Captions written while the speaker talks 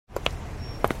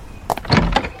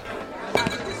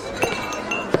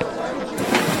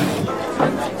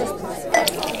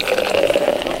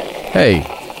Hey,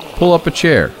 pull up a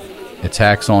chair. It's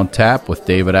Hacks on Tap with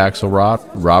David Axelrod,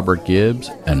 Robert Gibbs,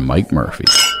 and Mike Murphy.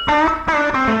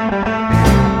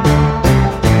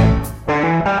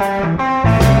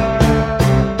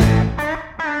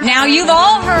 Now, you've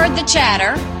all heard the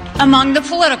chatter among the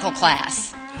political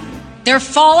class. They're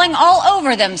falling all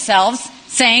over themselves,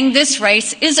 saying this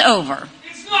race is over.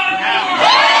 It's not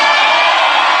over!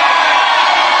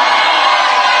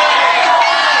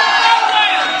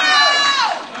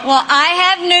 Well, I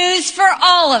have news for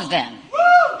all of them.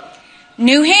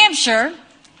 New Hampshire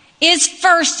is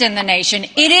first in the nation.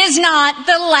 It is not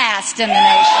the last in the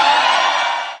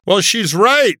nation. Well, she's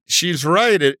right. She's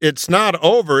right. It's not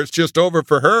over. It's just over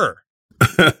for her.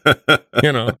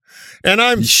 And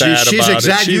I'm sad about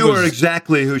it. You are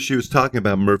exactly who she was talking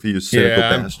about, Murphy, you cynical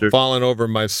bastard. I'm falling over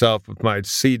myself with my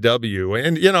CW.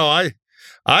 And,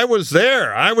 I was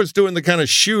there. I was doing the kind of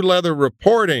shoe leather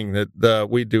reporting that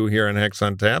we do here on Hacks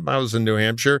on Tap. I was in New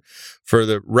Hampshire for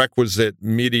the requisite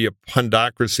media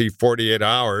pundocracy 48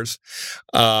 hours.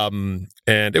 And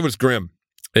it was grim.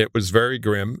 It was very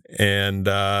grim. And,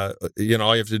 all you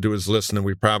have to do is listen, and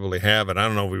we probably have it. I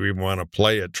don't know if we even want to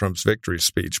play it, Trump's victory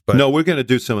speech. But no, we're going to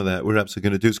do some of that. We're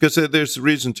absolutely going to do it because there's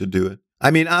reason to do it.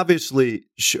 I mean, obviously,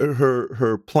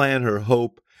 her plan, her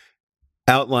hope,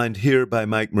 outlined here by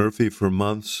Mike Murphy for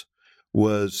months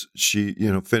was she,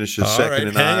 finishes second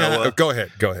in Iowa. Go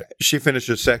ahead. She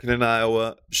finishes second in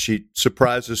Iowa. She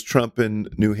surprises Trump in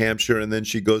New Hampshire, and then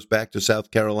she goes back to South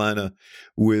Carolina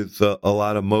with a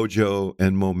lot of mojo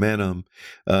and momentum.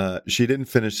 She didn't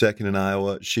finish second in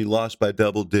Iowa. She lost by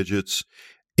double digits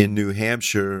in New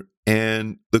Hampshire.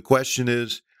 And the question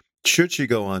is, should she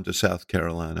go on to South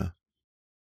Carolina?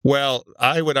 Well,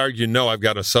 I would argue no. I've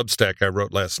got a Substack I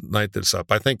wrote last night that's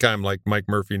up. I think I'm like Mike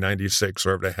Murphy 96,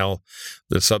 wherever the hell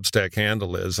the Substack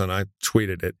handle is, and I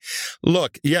tweeted it.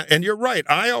 Look, yeah, and you're right.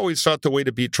 I always thought the way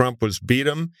to beat Trump was beat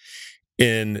him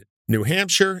in New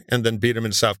Hampshire and then beat him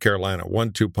in South Carolina.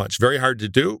 1-2 punch. Very hard to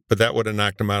do, but that would have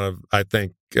knocked him out of, I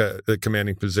think, the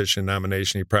commanding position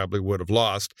nomination he probably would have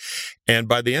lost. And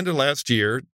by the end of last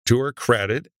year, to her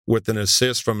credit, with an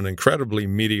assist from an incredibly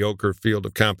mediocre field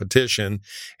of competition,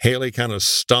 Haley kind of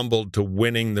stumbled to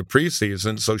winning the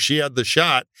preseason. So she had the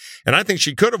shot, and I think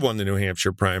she could have won the New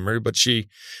Hampshire primary, but she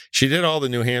did all the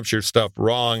New Hampshire stuff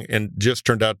wrong and just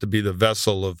turned out to be the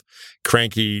vessel of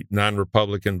cranky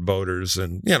non-Republican voters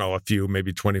and, a few,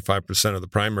 maybe 25% of the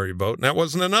primary vote, and that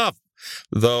wasn't enough.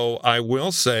 Though I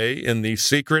will say in the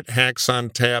secret Hacks on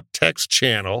Tap text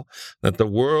channel that the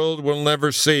world will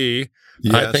never see,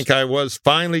 yes. I think I was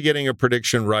finally getting a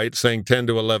prediction right, saying 10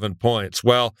 to 11 points.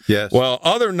 Well, yes.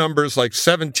 Other numbers like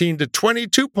 17 to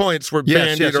 22 points were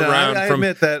bandied around from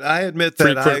I admit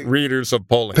that frequent readers of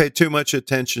polling. Pay too much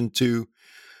attention to,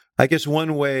 I guess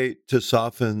one way to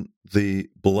soften the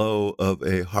blow of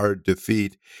a hard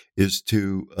defeat is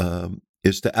to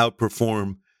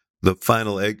outperform the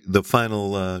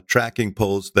final tracking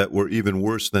polls that were even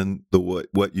worse than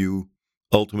what you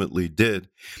ultimately did.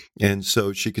 And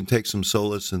so she can take some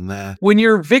solace in that. When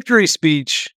your victory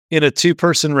speech in a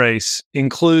two-person race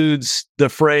includes the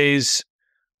phrase,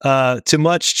 to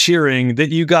much cheering, that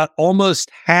you got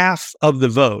almost half of the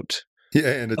vote.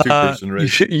 Yeah, in a two-person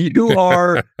race. You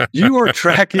are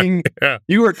tracking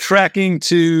you are tracking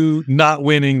to not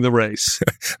winning the race.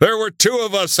 There were two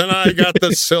of us and I got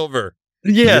the silver.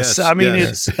 Yes, I mean,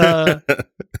 it's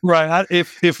right.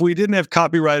 If we didn't have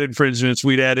copyright infringements,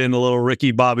 we'd add in a little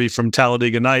Ricky Bobby from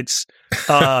Talladega Nights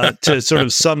to sort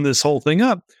of sum this whole thing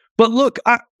up. But look,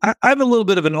 I have a little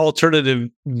bit of an alternative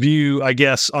view, I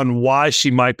guess, on why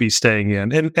she might be staying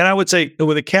in. And I would say,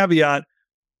 with a caveat,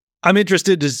 I'm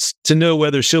interested to know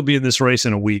whether she'll be in this race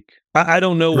in a week. I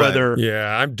don't know whether...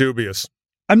 Yeah, I'm dubious.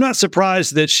 I'm not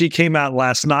surprised that she came out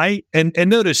last night. And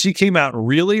notice, she came out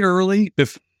really early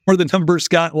before the numbers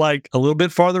got like a little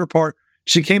bit farther apart.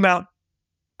 She came out,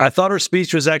 I thought her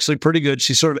speech was actually pretty good.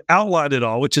 She sort of outlined it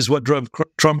all, which is what drove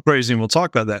Trump crazy, and we'll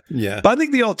talk about that. Yeah. But I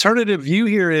think the alternative view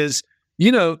here is,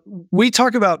 we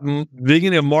talk about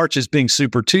beginning of March as being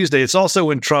Super Tuesday. It's also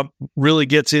when Trump really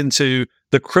gets into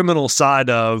the criminal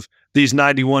side of these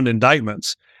 91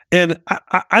 indictments. And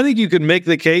I think you could make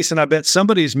the case, and I bet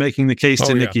somebody's making the case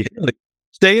to Nikki Haley.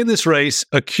 Stay in this race,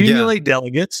 accumulate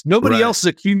delegates. Nobody else is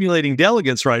accumulating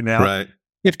delegates right now. Right.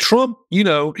 If Trump,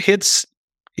 hits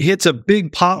a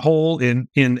big pothole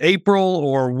in April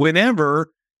or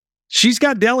whenever, she's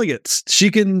got delegates. They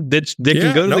can go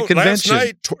to the convention. Last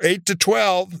night, 8 to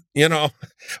 12,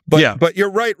 But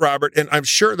you're right, Robert. And I'm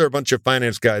sure there are a bunch of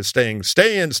finance guys stay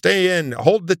in,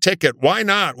 hold the ticket. Why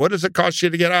not? What does it cost you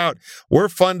to get out? We're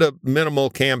fund a minimal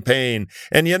campaign.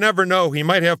 And you never know. He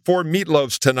might have 4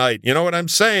 meatloaves tonight. You know what I'm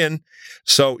saying?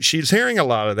 So she's hearing a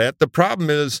lot of that. The problem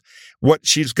is what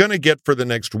she's going to get for the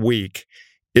next week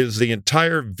is the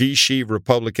entire Vichy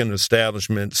Republican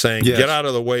establishment saying, get out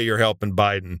of the way, you're helping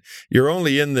Biden. You're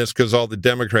only in this because all the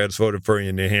Democrats voted for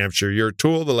you in New Hampshire. You're a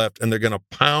tool of the left, and they're going to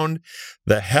pound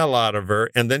the hell out of her.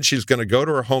 And then she's going to go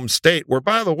to her home state, where,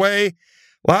 by the way,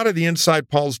 a lot of the inside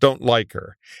polls don't like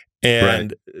her.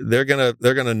 And they're gonna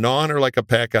gnaw on her like a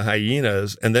pack of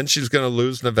hyenas, and then she's gonna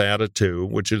lose Nevada too,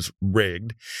 which is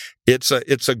rigged. It's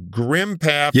a grim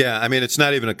path. Yeah, I mean, it's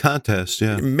not even a contest.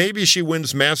 Yeah, maybe she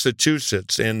wins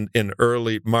Massachusetts in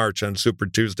early March on Super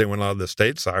Tuesday when a lot of the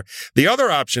states are. The other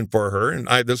option for her, and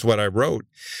this is what I wrote,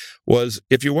 was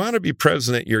if you want to be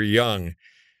president, you're young.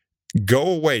 Go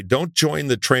away. Don't join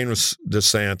the train with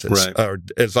DeSantis, or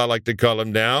as I like to call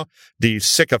him now, the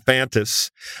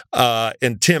sycophantus,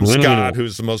 and Tim Scott,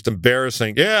 who's the most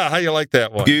embarrassing. Yeah, how you like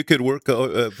that one? You could work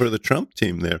for the Trump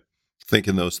team there,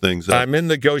 thinking those things up. I'm in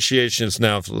negotiations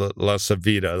now for La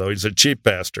Savita, though he's a cheap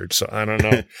bastard, so I don't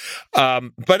know.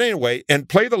 But anyway, and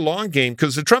play the long game,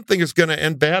 because the Trump thing is going to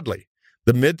end badly.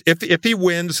 If he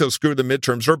wins, he'll screw the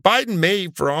midterms. Or Biden may,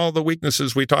 for all the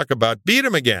weaknesses we talk about, beat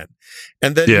him again.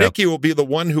 And then Nikki will be the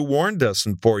one who warned us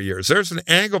in 4 years. There's an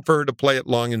angle for her to play it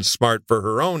long and smart for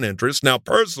her own interest. Now,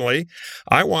 personally,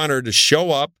 I want her to show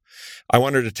up. I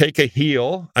want her to take a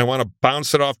heel. I want to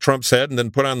bounce it off Trump's head and then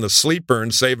put on the sleeper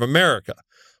and save America.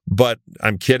 But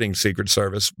I'm kidding, Secret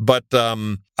Service. But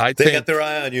I think they got their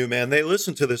eye on you, man. They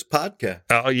listen to this podcast.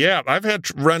 Oh, yeah. I've had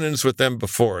run-ins with them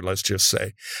before, let's just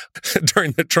say.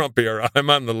 During the Trump era,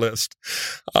 I'm on the list.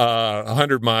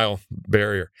 100-mile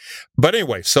barrier. But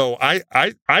anyway, so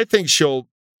I think she'll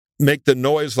make the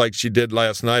noise like she did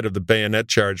last night of the bayonet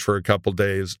charge for a couple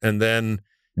days, and then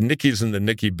Nikki's in the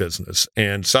Nikki business,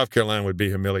 and South Carolina would be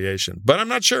humiliation. But I'm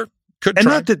not sure.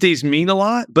 Not that these mean a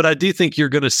lot, but I do think you're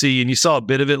going to see, and you saw a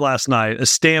bit of it last night, a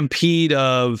stampede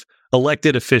of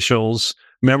elected officials,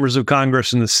 members of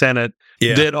Congress and the Senate,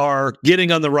 that are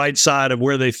getting on the right side of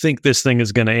where they think this thing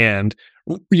is going to end.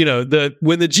 You know,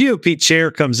 when the GOP chair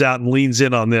comes out and leans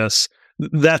in on this,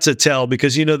 that's a tell,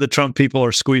 because the Trump people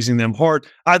are squeezing them hard.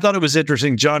 I thought it was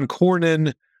interesting. John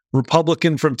Cornyn,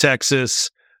 Republican from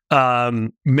Texas,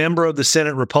 member of the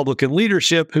Senate Republican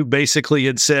leadership, who basically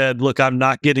had said, look, I'm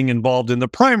not getting involved in the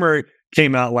primary,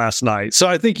 came out last night. So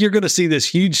I think you're going to see this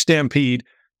huge stampede.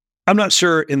 I'm not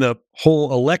sure in the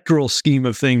whole electoral scheme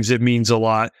of things it means a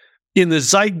lot. In the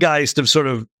zeitgeist of sort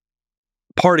of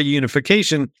party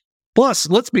unification, plus,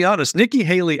 let's be honest, Nikki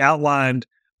Haley outlined,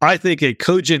 I think, a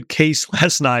cogent case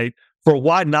last night for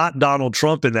why not Donald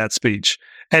Trump in that speech.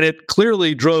 And it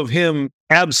clearly drove him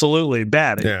absolutely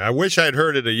batty. Yeah, I wish I'd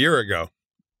heard it a year ago.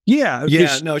 Yeah.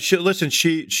 No, she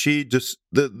just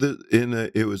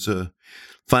it was a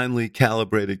finely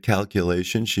calibrated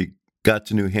calculation. She got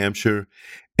to New Hampshire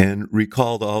and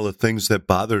recalled all the things that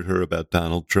bothered her about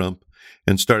Donald Trump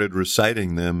and started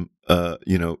reciting them,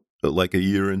 like a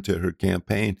year into her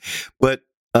campaign. But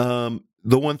the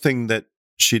one thing that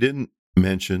she didn't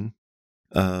mention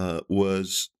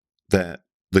was that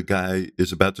the guy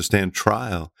is about to stand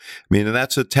trial. I mean, and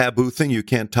that's a taboo thing. You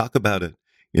can't talk about it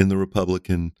in the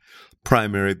Republican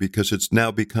primary because it's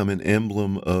now become an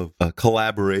emblem of a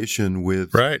collaboration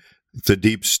with the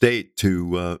deep state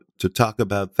to talk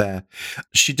about that.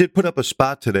 She did put up a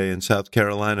spot today in South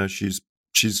Carolina. She's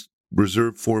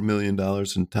reserved $4 million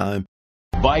in time.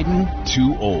 Biden,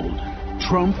 too old.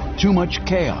 Trump, too much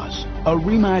chaos. A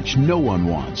rematch no one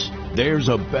wants. There's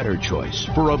a better choice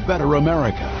for a better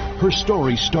America. Her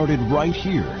story started right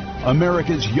here.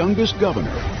 America's youngest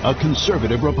governor, a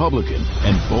conservative Republican,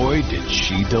 and boy, did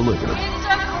she deliver. It's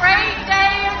a great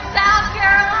day in South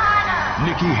Carolina.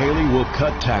 Nikki Haley will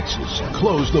cut taxes,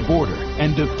 close the border,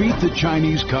 and defeat the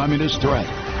Chinese communist threat.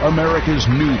 America's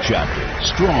new chapter,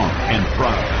 strong and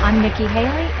proud. I'm Nikki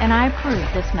Haley, and I approve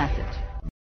this message.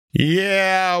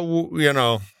 Yeah,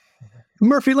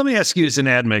 Murphy, let me ask you as an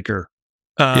ad maker.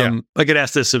 I could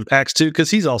ask this of Axe too,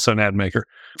 because he's also an ad maker.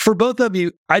 For both of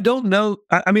you, I don't know.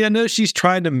 I mean, I know she's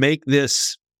trying to make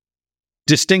this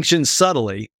distinction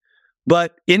subtly,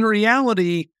 but in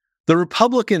reality, the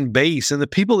Republican base and the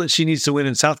people that she needs to win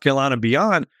in South Carolina and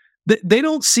beyond, they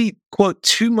don't see, quote,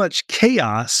 too much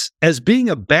chaos as being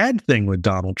a bad thing with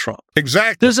Donald Trump.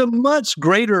 Exactly. There's a much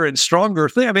greater and stronger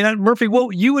thing. I mean, Murphy,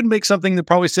 you would make something that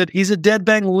probably said he's a dead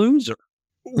bang loser.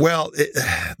 Well,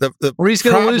 or he's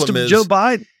going to lose to Joe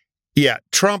Biden. Yeah,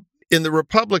 Trump in the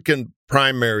Republican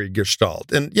primary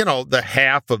gestalt, and the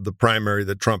half of the primary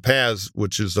that Trump has,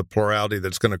 which is a plurality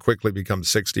that's going to quickly become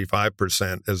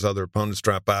 65% as other opponents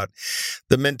drop out.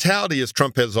 The mentality is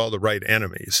Trump has all the right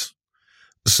enemies.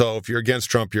 So if you're against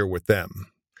Trump, you're with them.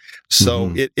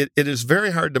 So it is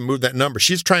very hard to move that number.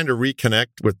 She's trying to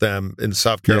reconnect with them in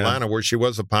South Carolina, where she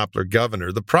was a popular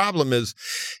governor. The problem is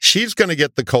she's going to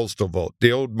get the coastal vote,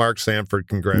 the old Mark Sanford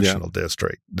congressional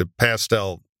district, the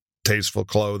pastel, tasteful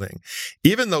clothing.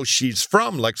 Even though she's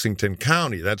from Lexington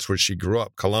County, that's where she grew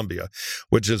up, Columbia,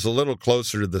 which is a little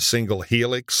closer to the single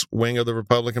helix wing of the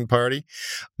Republican Party.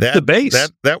 The base.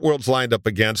 That world's lined up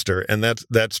against her, and that's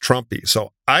Trumpy.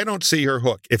 So I don't see her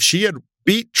hook. If she had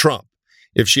beat Trump,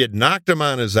 if she had knocked him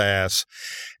on his ass,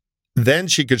 then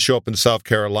she could show up in South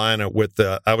Carolina with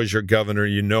I was your governor,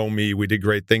 you know me, we did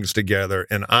great things together,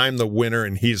 and I'm the winner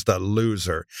and he's the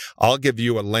loser. I'll give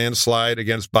you a landslide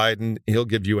against Biden, he'll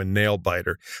give you a nail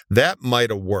biter. That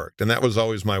might have worked, and that was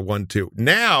always my 1-2.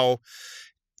 Now,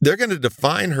 they're going to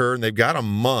define her, and they've got a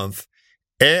month,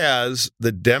 as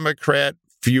the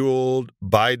Democrat-fueled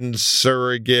Biden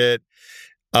surrogate,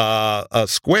 a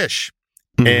squish.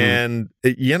 And,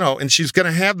 and she's going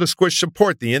to have the squish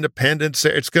support, the independents.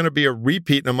 It's going to be a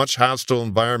repeat in a much hostile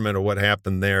environment of what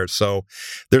happened there. So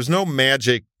there's no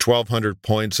magic 1,200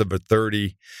 points of a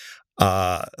 30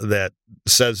 that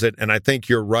says it. And I think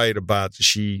you're right about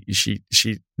she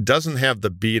doesn't have the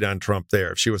beat on Trump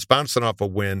there. If she was bouncing off a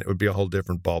win, it would be a whole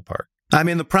different ballpark. I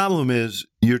mean, the problem is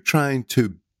you're trying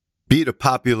to beat a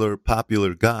popular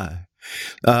guy.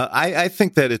 I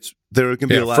think that there are going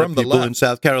to be a lot of people in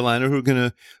South Carolina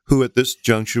who at this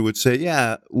juncture would say,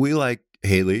 yeah, we like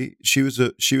Haley. She was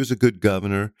a good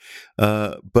governor,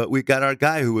 but we got our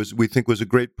guy who we think was a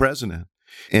great president,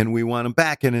 and we want him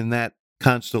back. And in that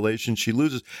constellation, she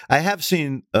loses. I have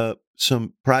seen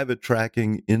some private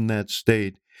tracking in that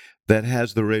state that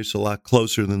has the race a lot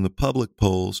closer than the public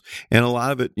polls. And a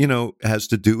lot of it, has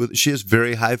to do with, she has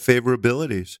very high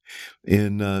favorabilities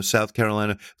in South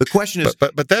Carolina. The question is...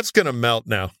 But that's going to melt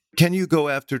now. Can you go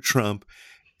after Trump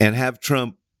and have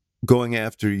Trump going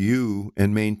after you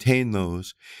and maintain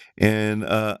those? And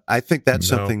I think that's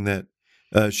something that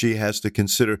she has to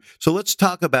consider. So let's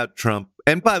talk about Trump.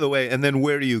 And by the way, and then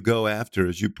where do you go after,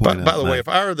 as you point out? By the way, if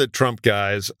I were the Trump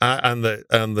guys on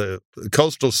the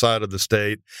coastal side of the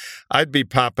state, I'd be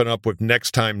popping up with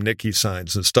next time Nikki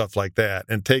signs and stuff like that,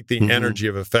 and take the energy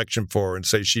of affection for her and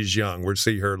say she's young. We'll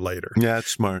see her later. Yeah,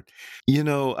 that's smart.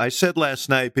 I said last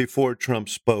night before Trump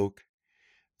spoke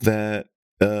that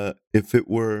if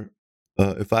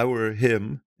I were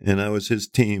him and I was his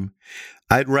team,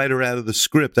 I'd write her out of the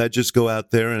script. I'd just go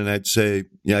out there and I'd say,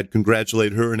 I'd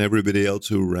congratulate her and everybody else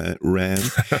who ran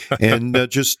and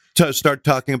just start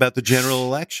talking about the general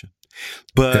election.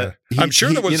 But I'm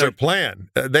sure that was their plan.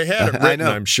 They had it written,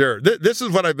 I'm sure. This is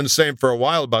what I've been saying for a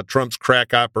while about Trump's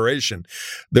crack operation.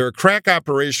 They're a crack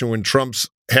operation when Trump's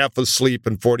half asleep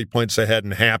and 40 points ahead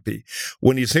and happy.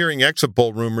 When he's hearing exit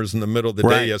poll rumors in the middle of the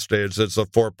day yesterday, it's a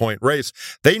 4-point race.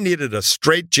 They needed a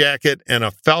straitjacket and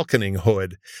a falconing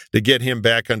hood to get him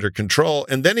back under control.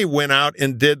 And then he went out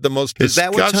and did the most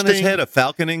disgusting... Is that what's on his head, a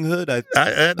falconing hood?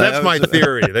 That's my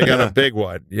theory. They got a big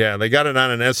one. Yeah, they got it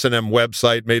on an S&M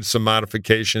website, made some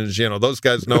modifications. Those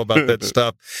guys know about that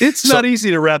stuff. It's not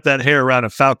easy to wrap that hair around a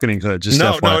falconing hood.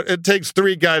 No, it takes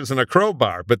 3 guys and a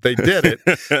crowbar, but they did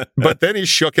it. But then he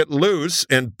shook it loose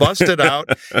and busted out.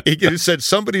 He said,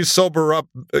 somebody sober up,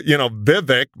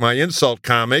 Vivek, my insult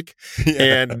comic,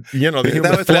 and, the human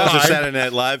that fly. was a Saturday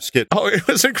Night Live skit. Oh, it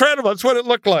was incredible. That's what it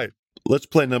looked like. Let's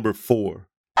play number 4.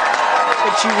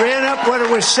 But she ran up when it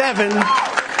was 7,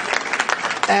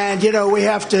 and, we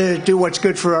have to do what's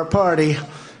good for our party.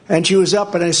 And she was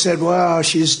up, and I said, wow,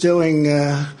 she's doing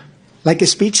like a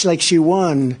speech like she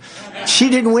won. She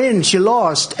didn't win. She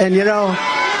lost. And,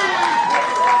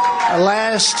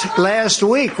 last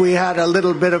week we had a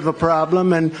little bit of a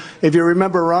problem, and if you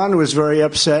remember, Ron was very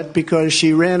upset because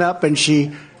she ran up and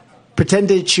she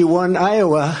pretended she won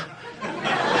Iowa.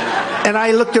 And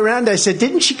I looked around, I said,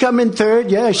 didn't she come in 3rd?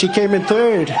 Yeah, she came in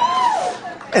 3rd.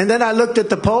 And then I looked at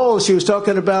the polls. She was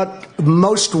talking about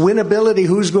most winnability,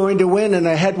 who's going to win, and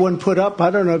I had one put up.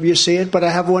 I don't know if you see it, but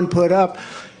I have one put up.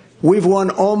 We've won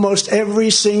almost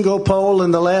every single poll in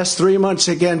the last 3 months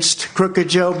against crooked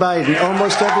Joe Biden.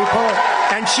 Almost every poll.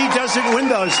 And she doesn't win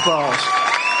those polls.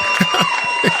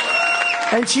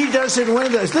 And she doesn't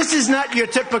win those. This is not your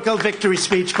typical victory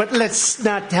speech, but let's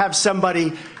not have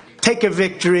somebody take a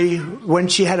victory when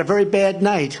she had a very bad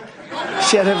night.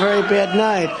 She had a very bad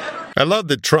night. I love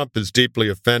that Trump is deeply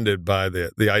offended by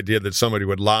the idea that somebody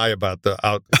would lie about the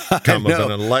outcome of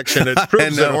an election. It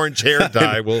proves that orange hair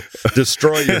dye will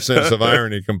destroy your sense of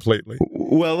irony completely.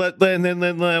 Well, and then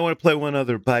I want to play one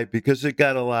other bite because it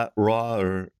got a lot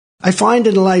rawer. I find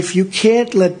in life you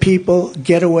can't let people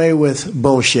get away with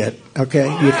bullshit, okay?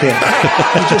 You can't.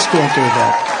 You just can't do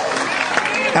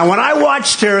that. And when I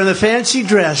watched her in the fancy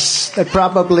dress that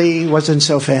probably wasn't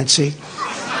so fancy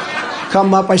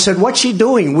come up, I said, what's she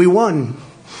doing? We won.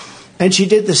 And she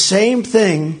did the same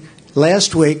thing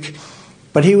last week,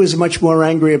 but he was much more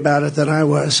angry about it than I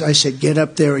was. I said, get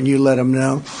up there and you let him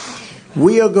know.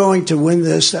 We are going to win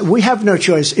this. We have no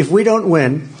choice. If we don't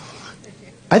win,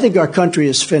 I think our country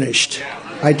is finished.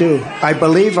 I do. I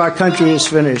believe our country is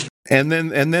finished. And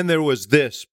then there was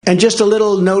this. And just a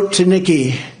little note to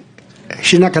Nikki.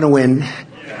 She's not going to win.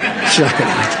 She's not going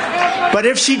to win. But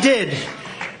if she did,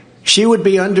 she would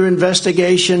be under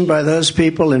investigation by those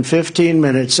people in 15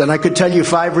 minutes. And I could tell you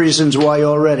 5 reasons why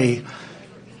already.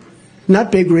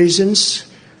 Not big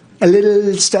reasons. A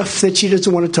little stuff that she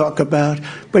doesn't want to talk about.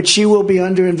 But she will be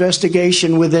under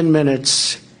investigation within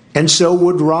minutes. And so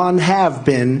would Ron have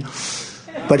been.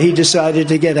 But he decided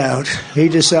to get out. He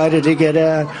decided to get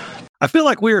out. I feel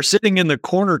like we are sitting in the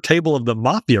corner table of the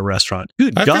mafia restaurant.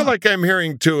 Good God. I feel like I'm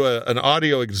hearing to an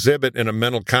audio exhibit in a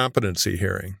mental competency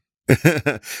hearing.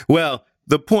 Well,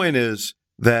 the point is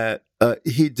that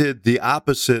he did the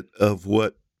opposite of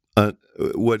what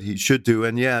he should do.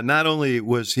 And yeah, not only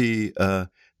was the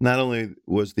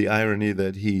irony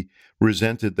that he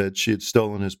resented that she had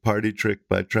stolen his party trick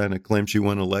by trying to claim she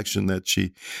won an election that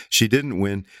she didn't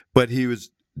win, but he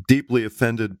was deeply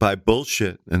offended by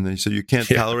bullshit. And they said, you can't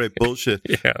tolerate bullshit.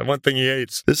 Yeah, one thing he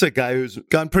hates. This is a guy who's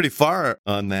gone pretty far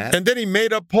on that. And then he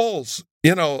made up polls.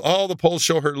 All the polls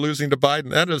show her losing to Biden.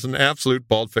 That is an absolute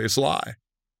bald-faced lie.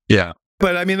 Yeah.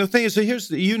 But I mean, the thing is, so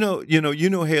here's you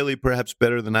know Haley perhaps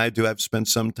better than I do. I've spent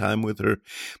some time with her.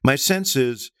 My sense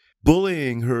is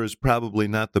bullying her is probably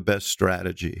not the best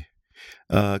strategy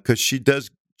because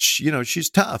she's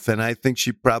tough, and I think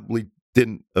she probably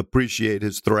didn't appreciate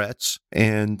his threats,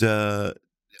 and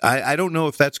I don't know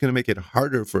if that's going to make it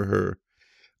harder for her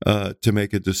to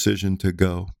make a decision to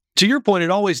go. To your point, it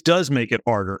always does make it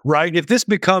harder, right? If this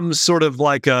becomes sort of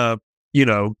like a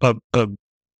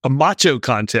macho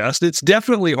contest, it's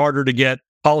definitely harder to get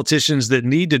politicians that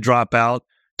need to drop out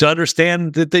to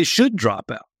understand that they should drop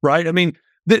out, right? I mean,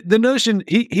 the notion,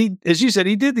 he as you said,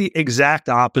 he did the exact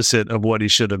opposite of what he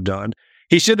should have done.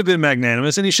 He should have been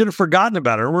magnanimous, and he should have forgotten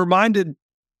about it and reminded,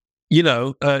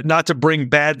 not to bring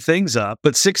bad things up,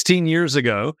 but 16 years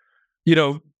ago,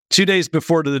 2 days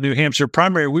before to the New Hampshire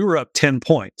primary, we were up 10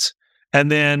 points.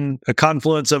 And then a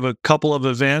confluence of a couple of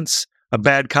events, a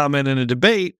bad comment in a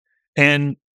debate,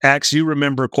 and Axe, you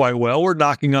remember quite well, we're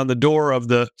knocking on the door of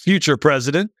the future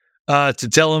president to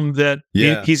tell him that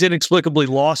he's inexplicably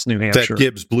lost New Hampshire. That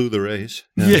Gibbs blew the race.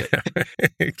 Yeah,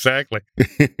 exactly.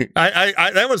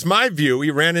 That was my view.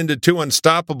 He ran into 2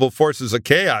 unstoppable forces of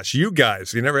chaos. You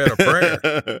guys, you never had a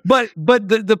prayer. But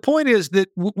the point is that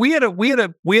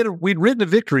we'd written a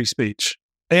victory speech,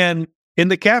 and in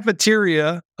the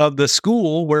cafeteria of the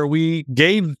school where we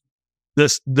gave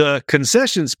the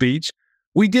concession speech,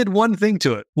 we did one thing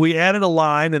to it. We added a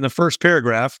line in the first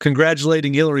paragraph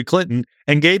congratulating Hillary Clinton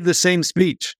and gave the same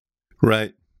speech.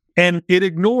 Right. And it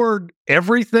ignored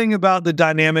everything about the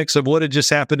dynamics of what had just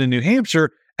happened in New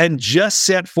Hampshire and just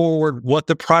set forward what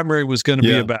the primary was going to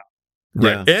be about.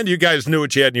 Right. Yeah. And you guys knew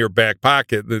what you had in your back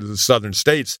pocket, the southern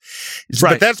states.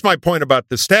 Right. But that's my point about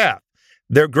the staff.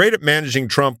 They're great at managing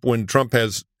Trump when Trump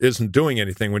isn't doing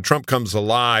anything. When Trump comes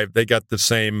alive, they got the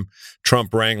same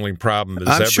Trump wrangling problem as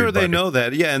everybody. I'm sure they know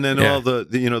that. Yeah, and then all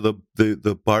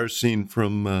the bar scene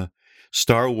from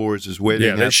Star Wars is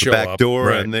waiting at the back door,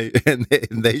 right.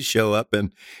 and they show up,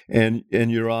 and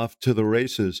you're off to the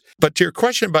races. But to your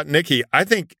question about Nikki, I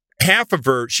think half of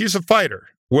her, she's a fighter.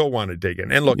 We'll want to dig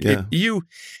in. And look,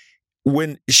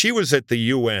 when she was at the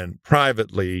UN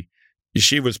privately,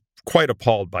 she was quite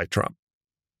appalled by Trump.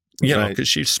 Because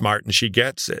she's smart and she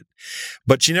gets it.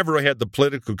 But she never had the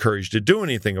political courage to do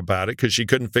anything about it because she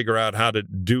couldn't figure out how to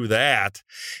do that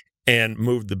and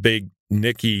move the big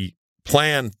Nikki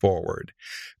plan forward.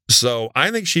 So I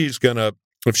think she's going to,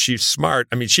 if she's smart,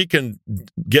 I mean, she can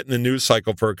get in the news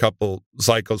cycle for a couple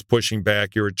cycles, pushing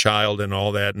back, you're a child and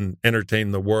all that, and entertain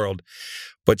the world.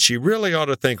 But she really ought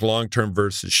to think long-term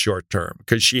versus short-term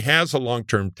because she has a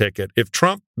long-term ticket. If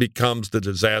Trump becomes the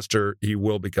disaster he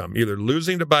will become, either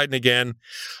losing to Biden again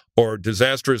or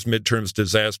disastrous midterms,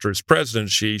 disastrous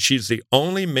presidency, she's the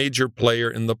only major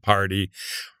player in the party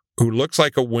who looks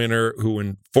like a winner, who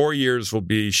in 4 years will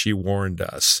be, she warned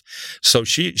us. So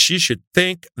she should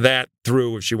think that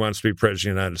through if she wants to be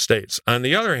president of the United States. On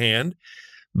the other hand,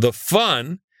 the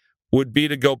fun would be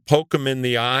to go poke him in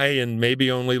the eye and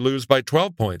maybe only lose by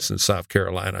 12 points in South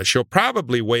Carolina. She'll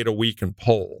probably wait a week and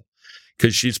poll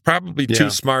because she's probably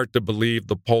too smart to believe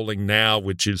the polling now,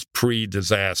 which is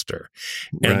pre-disaster.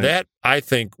 And that, I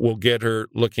think, will get her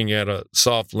looking at a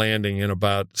soft landing in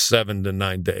about 7 to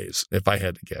 9 days, if I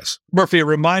had to guess. Murphy, a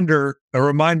reminder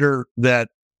that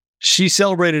she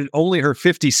celebrated only her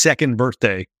 52nd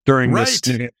birthday during this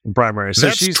primary. So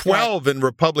that's she's 12 in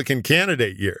Republican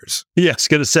candidate years. Yes,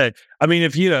 going to say. I mean,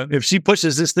 if she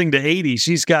pushes this thing to 80,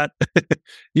 she's got,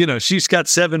 she's got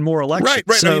 7 more elections.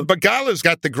 Right. So, I mean, Bagala's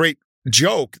got the great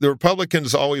joke. The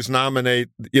Republicans always nominate,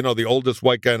 the oldest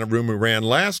white guy in the room who ran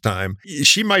last time.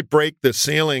 She might break the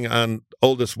ceiling on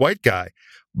oldest white guy,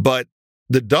 but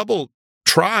the double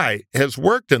try has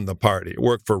worked in the party. It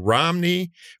worked for Romney,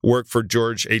 worked for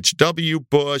George H.W.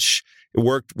 Bush, it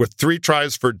worked with 3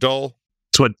 tries for Dole.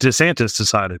 That's what DeSantis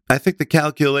decided. I think the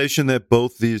calculation that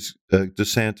both these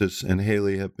DeSantis and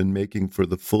Haley have been making for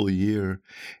the full year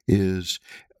is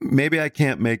maybe I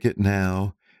can't make it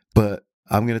now, but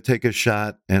I'm going to take a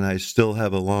shot and I still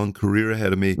have a long career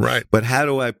ahead of me. Right. But how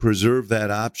do I preserve that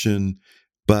option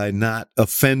by not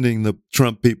offending the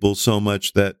Trump people so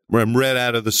much that I'm read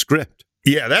out of the script?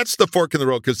 Yeah, that's the fork in the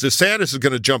road, because DeSantis is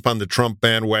going to jump on the Trump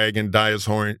bandwagon, dye his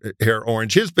hair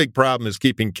orange. His big problem is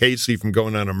keeping Casey from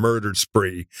going on a murder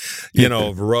spree,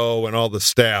 of Roe and all the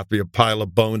staff, be a pile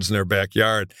of bones in their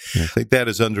backyard. I think that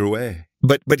is underway.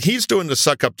 But he's doing the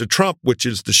suck up to Trump, which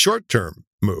is the short-term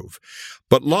move.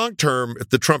 But long-term, if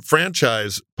the Trump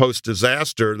franchise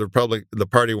post-disaster, the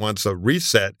party wants a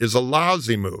reset, is a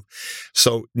lousy move.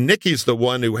 So Nikki's the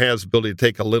one who has the ability to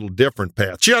take a little different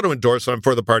path. She ought to endorse him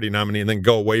for the party nominee and then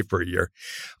go away for a year.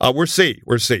 We'll see.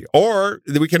 Or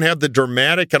we can have the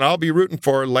dramatic, and I'll be rooting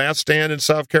for last stand in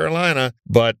South Carolina.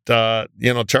 But,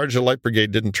 Charge the Light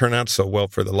Brigade didn't turn out so well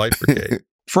for the Light Brigade.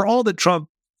 For all that Trump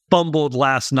fumbled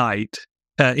last night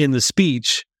in the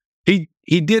speech, he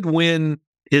did win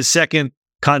his second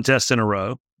contest in a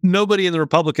row. Nobody in the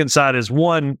Republican side has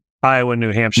won Iowa and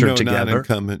New Hampshire together.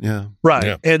 Non-incumbent, yeah. Right.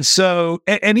 Yeah. And so,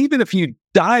 and even if you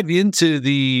dive into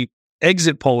the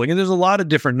exit polling, and there's a lot of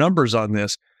different numbers on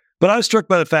this, but I was struck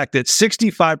by the fact that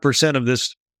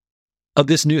 65% of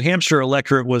this New Hampshire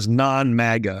electorate was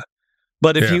non-MAGA.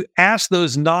 But if you ask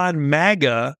those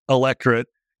non-MAGA electorate,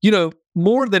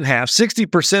 more than half,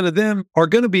 60% of them are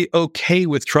going to be okay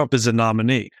with Trump as a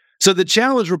nominee. So the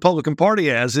challenge Republican Party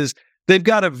has is they've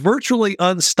got a virtually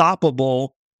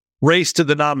unstoppable race to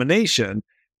the nomination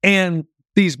and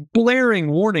these blaring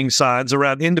warning signs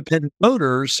around independent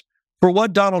voters for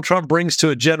what Donald Trump brings to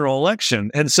a general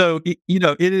election. And so, it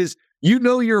is,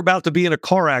 you're about to be in a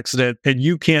car accident and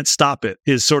you can't stop it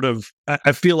is sort of,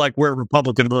 I feel like we're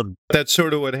Republican voting. That's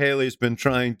sort of what Haley's been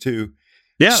trying to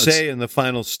say in the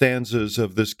final stanzas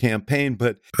of this campaign.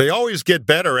 But they always get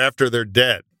better after they're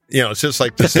dead. It's just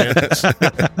like DeSantis.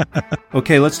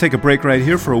 Okay, let's take a break right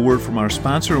here for a word from our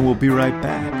sponsor, and we'll be right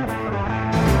back.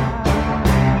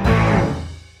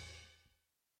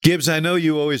 Gibbs, I know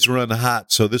you always run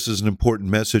hot, so this is an important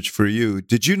message for you.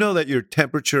 Did you know that your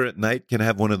temperature at night can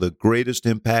have one of the greatest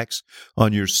impacts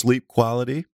on your sleep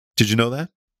quality? Did you know that?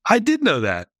 I did know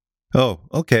that. Oh,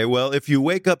 okay. Well, if you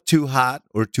wake up too hot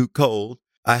or too cold,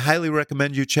 I highly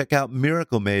recommend you check out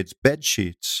Miracle Made's bed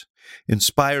sheets.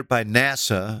 Inspired by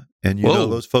NASA, and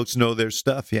those folks know their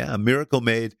stuff. Yeah, Miracle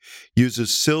Made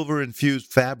uses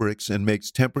silver-infused fabrics and makes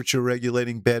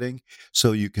temperature-regulating bedding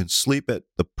so you can sleep at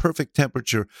the perfect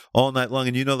temperature all night long.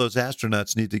 And those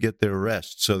astronauts need to get their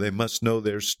rest, so they must know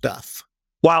their stuff.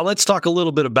 Wow, let's talk a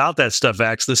little bit about that stuff,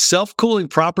 Axe. The self-cooling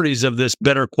properties of this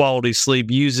better quality sleep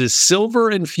uses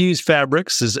silver-infused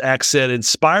fabrics, as Axe said,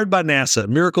 inspired by NASA.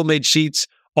 Miracle Made sheets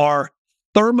are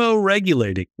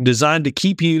thermoregulating, designed to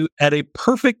keep you at a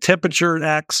perfect temperature,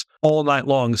 Axe, all night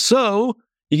long. So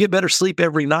you get better sleep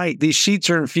every night. These sheets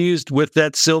are infused with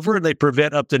that silver, and they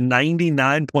prevent up to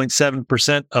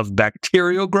 99.7% of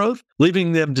bacterial growth,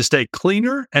 leaving them to stay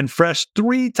cleaner and fresh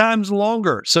 3 times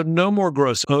longer. So no more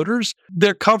gross odors.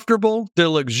 They're comfortable. They're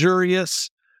luxurious.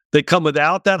 They come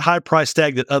without that high price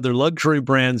tag that other luxury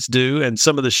brands do, and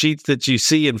some of the sheets that you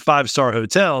see in 5-star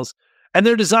hotels. And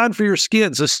they're designed for your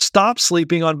skin. So stop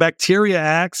sleeping on bacteria,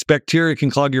 Axe. Bacteria can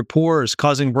clog your pores,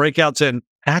 causing breakouts and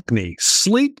acne.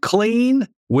 Sleep clean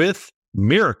with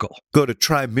Miracle. Go to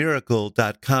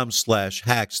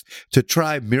trymiracle.com/hacks to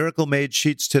try Miracle Made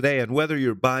sheets today. And whether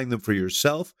you're buying them for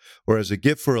yourself or as a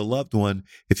gift for a loved one,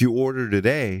 if you order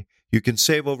today, you can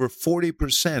save over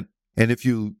 40% And if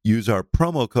you use our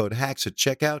promo code HACKS at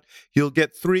checkout, you'll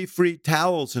get 3 free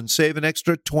towels and save an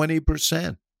extra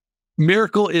 20%.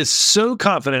 Miracle is so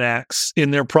confident, Axe,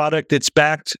 in their product, it's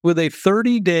backed with a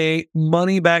 30-day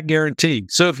money-back guarantee.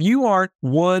 So if you aren't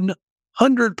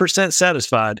 100%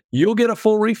 satisfied, you'll get a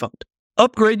full refund.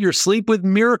 Upgrade your sleep with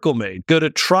Miracle Made. Go to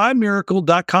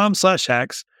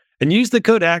trymiracle.com/hacks and use the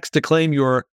code HACKS to claim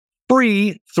your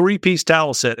free 3-piece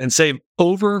towel set and save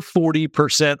over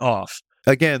 40% off.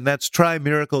 Again, that's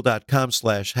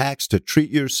trymiracle.com/hacks to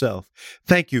treat yourself.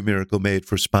 Thank you, Miracle Made,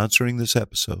 for sponsoring this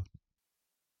episode.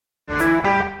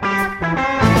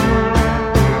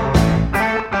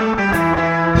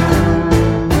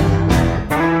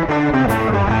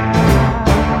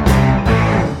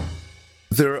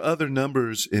 There are other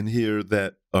numbers in here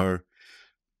that are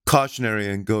cautionary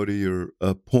and go to your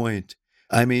point.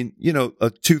 I mean, a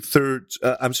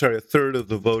third of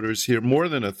the voters here, more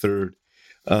than a third.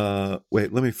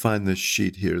 Wait, let me find this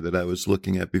sheet here that I was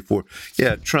looking at before.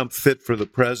 Yeah, Trump fit for the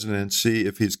presidency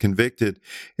if he's convicted.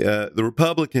 The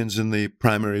Republicans in the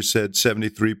primary said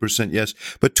 73% yes,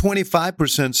 but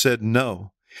 25% said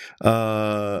no.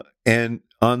 And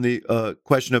on the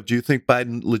question of do you think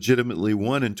Biden legitimately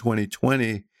won in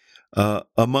 2020,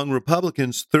 among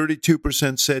Republicans,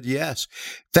 32% said yes.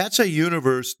 That's a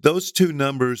universe. Those two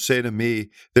numbers say to me,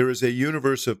 there is a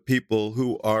universe of people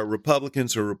who are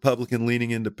Republicans or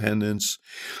Republican-leaning independents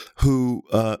who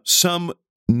some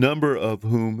number of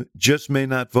whom just may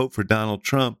not vote for Donald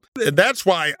Trump. That's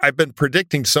why I've been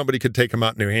predicting somebody could take him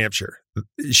out in New Hampshire.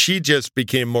 She just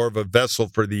became more of a vessel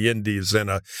for the Indies than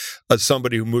a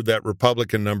somebody who moved that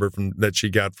Republican number that she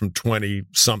got from 20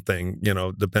 something,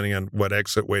 depending on what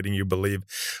exit weighting you believe,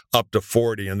 up to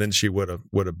 40, and then she would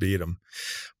have beat him.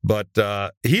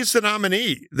 But he's the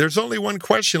nominee. There's only one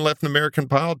question left in American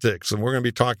politics, and we're going to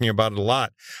be talking about it a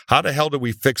lot. How the hell do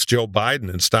we fix Joe Biden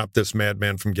and stop this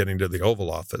madman from getting to the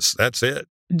Oval Office? That's it.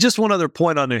 Just one other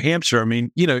point on New Hampshire. I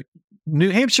mean,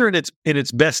 New Hampshire in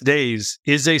its best days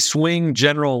is a swing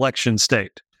general election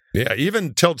state. Yeah,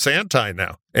 even tilts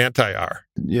anti-R.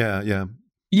 Yeah.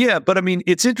 Yeah, but I mean,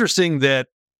 it's interesting that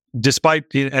despite,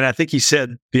 and I think he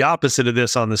said the opposite of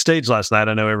this on the stage last night.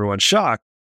 I know everyone's shocked.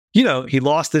 He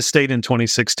lost this state in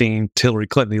 2016 to Hillary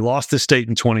Clinton. He lost this state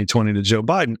in 2020 to Joe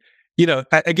Biden.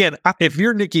 Again, if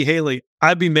you're Nikki Haley,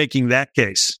 I'd be making that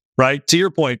case, right? To your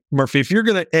point, Murphy, if you're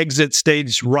going to exit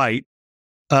stage right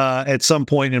at some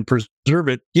point and preserve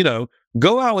it,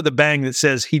 go out with a bang that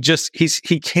says he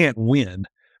can't win,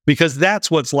 because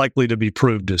that's what's likely to be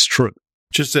proved as true.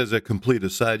 Just as a complete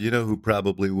aside, who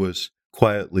probably was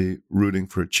quietly rooting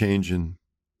for a change in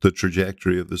the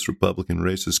trajectory of this Republican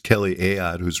race is Kelly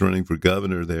Ayotte, who's running for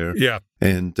governor there. Yeah.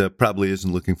 And probably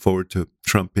isn't looking forward to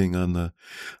Trump being on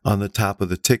the top of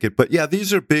the ticket. But yeah,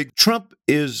 these are big. Trump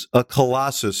is a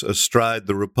colossus astride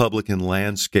the Republican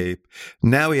landscape.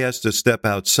 Now he has to step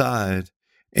outside,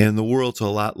 and the world's a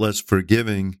lot less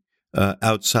forgiving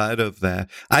outside of that.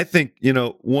 I think,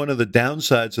 one of the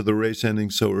downsides of the race ending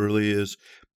so early is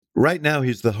right now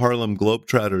he's the Harlem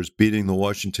Globetrotters beating the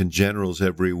Washington Generals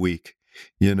every week.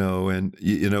 And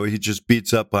he just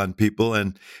beats up on people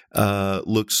and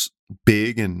looks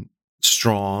big and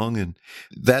strong, and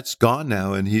that's gone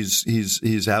now. And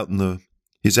he's out in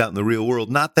the real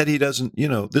world. Not that he doesn't.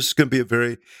 This is going to be a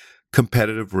very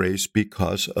competitive race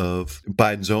because of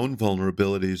Biden's own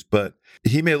vulnerabilities, but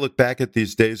he may look back at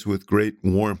these days with great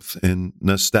warmth and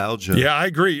nostalgia. Yeah, I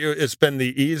agree. It's been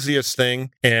the easiest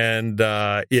thing, and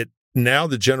now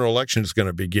the general election is going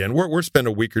to begin. We're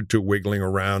spending a week or two wiggling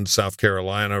around South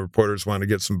Carolina. Reporters want to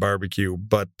get some barbecue,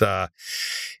 but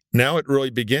now it really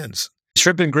begins.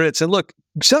 Shrimp and grits. And look,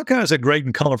 South Carolina is a great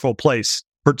and colorful place,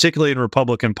 particularly in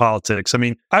Republican politics. I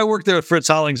mean, I worked there with Fritz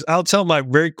Hollings. I'll tell my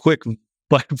very quick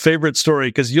favorite story,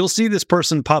 because you'll see this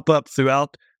person pop up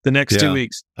throughout the next 2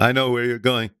 weeks. I know where you're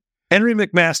going. Henry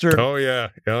McMaster. Oh, yeah.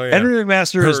 Henry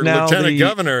McMaster is now lieutenant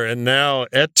governor, and now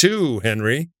et tu,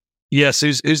 Henry. Yes,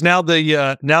 who's now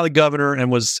the governor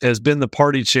and has been the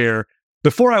party chair.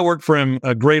 Before I worked for him,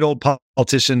 a great old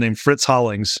politician named Fritz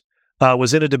Hollings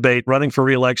was in a debate running for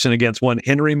re-election against one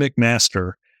Henry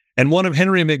McMaster. And one of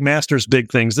Henry McMaster's big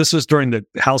things, this was during the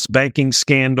House banking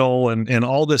scandal and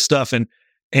all this stuff.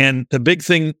 And the big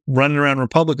thing running around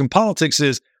Republican politics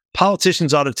is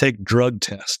politicians ought to take drug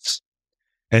tests.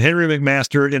 And Henry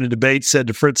McMaster in a debate said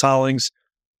to Fritz Hollings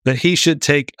that he should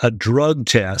take a drug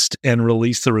test and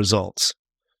release the results.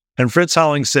 And Fritz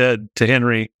Hollings said to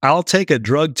Henry, I'll take a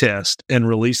drug test and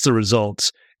release the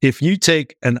results if you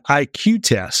take an IQ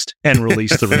test and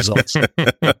release the results.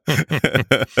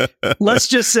 Let's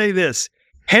just say this.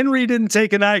 Henry didn't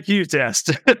take an IQ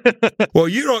test. Well,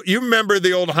 you remember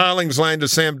the old Hollings line to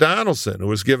Sam Donaldson, who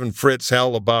was giving Fritz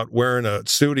hell about wearing a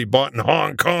suit he bought in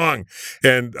Hong Kong.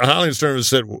 And Hollings turned and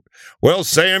said, well,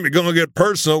 Sam, you're going to get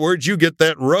personal. Where'd you get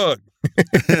that rug?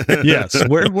 Yes.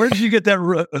 Where did you get that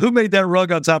rug? Who made that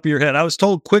rug on top of your head? I was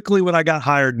told quickly when I got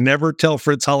hired, never tell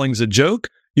Fritz Hollings a joke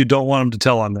you don't want him to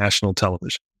tell on national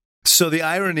television. So the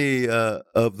irony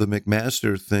of the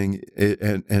McMaster thing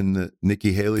and the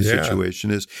Nikki Haley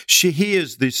situation is he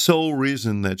is the sole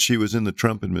reason that she was in the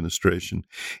Trump administration.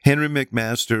 Henry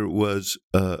McMaster was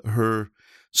her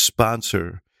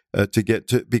sponsor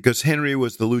because Henry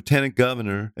was the lieutenant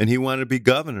governor and he wanted to be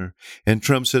governor. And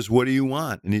Trump says, "What do you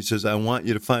want?" And he says, "I want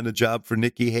you to find a job for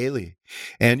Nikki Haley."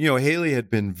 And Haley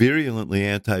had been virulently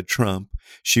anti-Trump.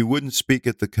 She wouldn't speak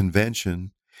at the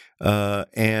convention,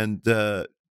 and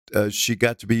she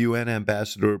got to be UN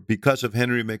ambassador because of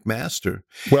Henry McMaster.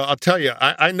 Well, I'll tell you,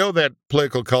 I know that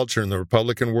political culture in the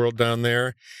Republican world down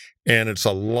there, and it's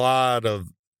a lot of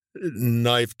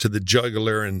knife to the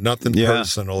jugular and nothing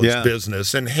personal. It's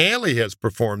business. And Haley has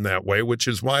performed that way, which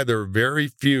is why there are very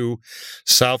few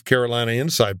South Carolina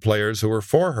inside players who are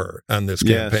for her on this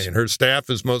campaign. Her staff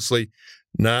is mostly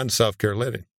non-South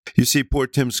Carolinian. You see poor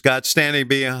Tim Scott standing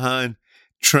behind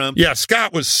Trump. Yeah,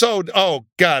 Scott was oh,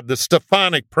 God, the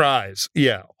Stefanik Prize.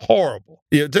 Yeah, horrible.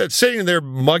 Sitting there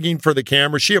mugging for the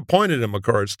camera. She appointed him, of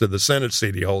course, to the Senate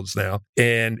seat he holds now.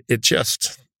 And it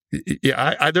just,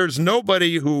 there's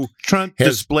nobody who Trump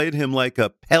displayed him like a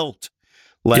pelt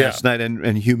last night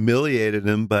and humiliated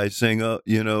him by saying,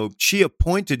 she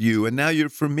appointed you and now you're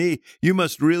for me. You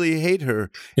must really hate her.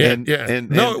 And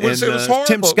it was horrible.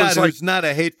 Tim Scott, who's not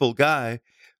a hateful guy,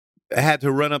 had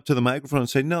to run up to the microphone and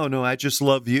say, no, I just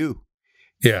love you.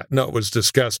 Yeah, no, it was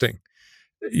disgusting.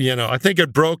 I think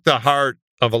it broke the heart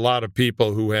of a lot of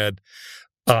people who had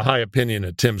a high opinion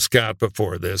of Tim Scott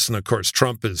before this. And of course,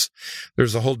 Trump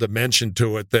there's a whole dimension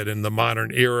to it that in the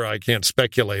modern era, I can't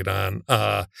speculate on.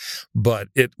 But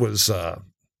it was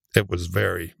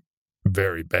very,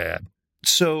 very bad.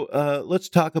 So let's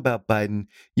talk about Biden.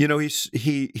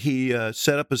 He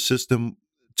set up a system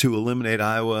to eliminate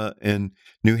Iowa and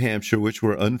New Hampshire, which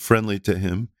were unfriendly to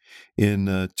him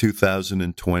in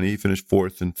 2020. He finished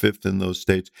 4th and 5th in those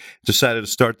states. Decided to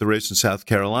start the race in South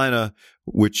Carolina,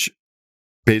 which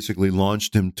basically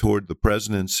launched him toward the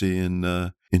presidency in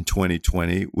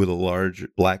 2020 with a large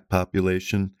black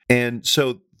population. And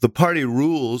so the party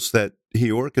rules that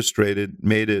he orchestrated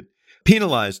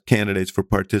penalized candidates for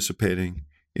participating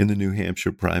in the New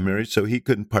Hampshire primary, so he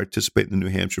couldn't participate in the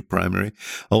New Hampshire primary.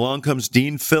 Along comes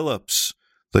Dean Phillips,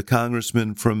 the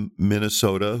congressman from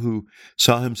Minnesota, who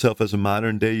saw himself as a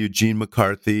modern-day Eugene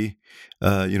McCarthy,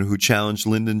 who challenged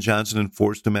Lyndon Johnson and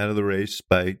forced him out of the race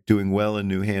by doing well in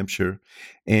New Hampshire,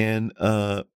 and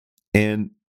at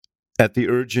the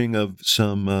urging of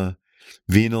some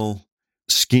venal,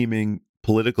 scheming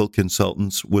political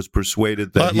consultants, was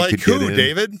persuaded that he could get in.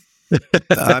 David?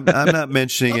 I'm not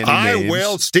mentioning any names. I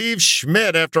will. Steve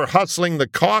Schmidt, after hustling the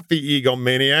coffee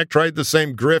egomaniac, tried the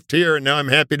same grift here, and now I'm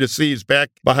happy to see he's back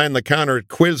behind the counter at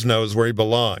Quiznos where he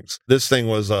belongs. This thing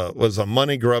was a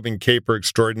money-grubbing caper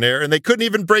extraordinaire, and they couldn't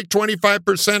even break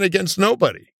 25% against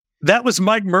nobody. That was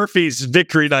Mike Murphy's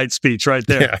victory night speech right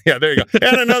there. Yeah, there you go.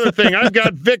 And another thing, I've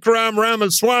got Vikram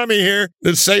Ramaswamy here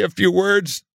to say a few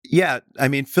words. Yeah, I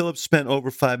mean, Phillips spent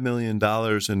over $5 million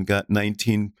and got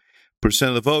 19%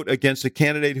 of the vote against a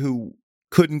candidate who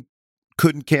couldn't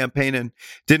campaign and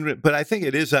didn't. But I think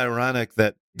it is ironic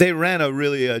that they ran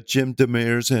Jim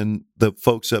Demers and the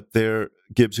folks up there,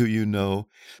 Gibbs, who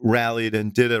rallied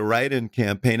and did a write-in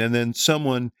campaign, and then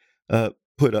someone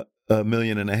put $1.5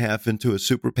 million into a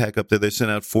super PAC up there. They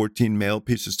sent out 14 mail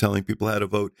pieces telling people how to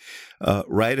vote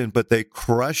write-in, but they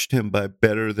crushed him by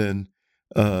better than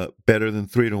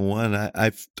 3-1.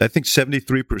 I think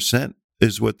 73%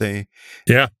 is what they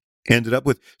ended up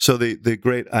with. So the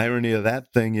great irony of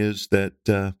that thing is that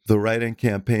the write-in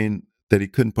campaign that he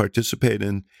couldn't participate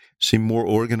in seemed more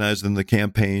organized than the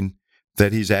campaign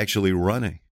that he's actually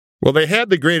running. Well, they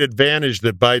had the great advantage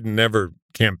that Biden never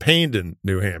campaigned in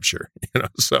New Hampshire.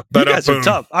 So you guys are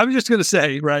tough. I'm just going to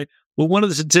say, right? Well, one of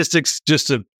the statistics, just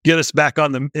to get us back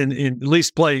on the, in at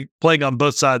least playing on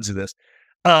both sides of this,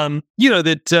 that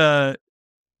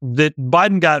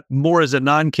Biden got more as a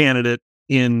non-candidate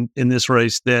in this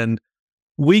race than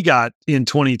we got in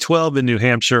 2012 in New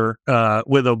Hampshire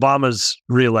with Obama's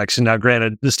reelection. Now,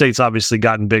 granted, the state's obviously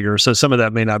gotten bigger, so some of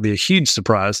that may not be a huge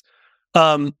surprise.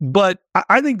 But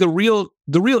I think the real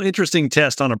interesting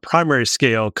test on a primary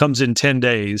scale comes in 10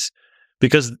 days,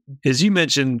 because as you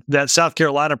mentioned, that South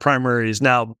Carolina primary is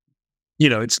now,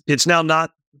 it's now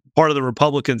not part of the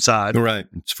Republican side. Right.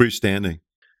 It's freestanding.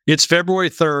 It's February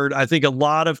 3rd. I think a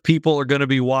lot of people are going to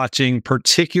be watching,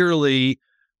 particularly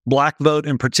Black vote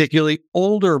and particularly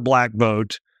older Black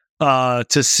vote,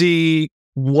 to see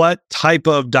what type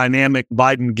of dynamic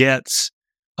Biden gets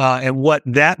and what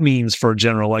that means for a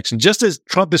general election. Just as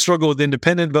Trump has struggled with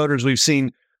independent voters, we've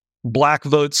seen Black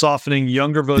vote softening,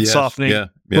 younger vote softening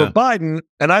for Biden.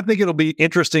 And I think it'll be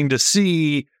interesting to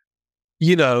see,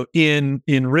 in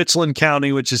Richland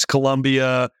County, which is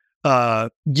Columbia, in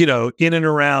and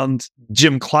around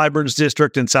Jim Clyburn's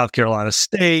district in South Carolina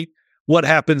State, what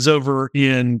happens over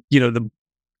in, the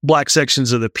Black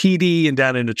sections of the PD and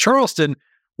down into Charleston.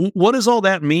 What does all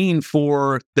that mean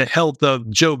for the health of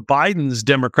Joe Biden's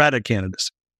Democratic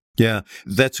candidacy? Yeah,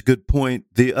 that's a good point.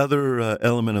 The other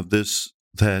element of this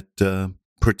that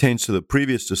pertains to the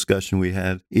previous discussion we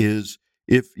had is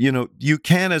if, you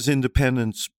can, as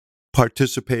independents,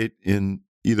 participate in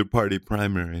either party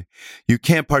primary. You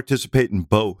can't participate in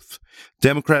both.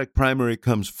 Democratic primary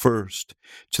comes first.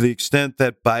 To the extent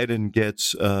that Biden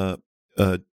gets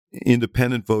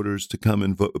independent voters to come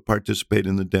and participate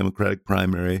in the Democratic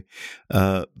primary,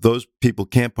 those people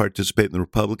can't participate in the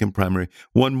Republican primary.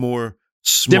 One more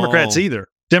small...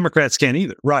 Democrats can't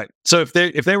either. Right. So if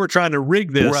they were trying to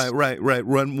rig this... Right.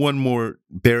 Run one more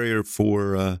barrier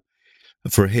for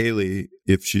Haley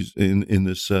if she's in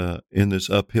this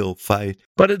uphill fight.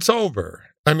 But it's over.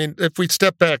 I mean, if we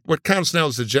step back, what counts now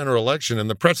is the general election, and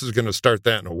the press is going to start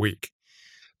that in a week.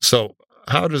 So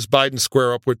how does Biden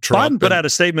square up with Trump? Biden put out a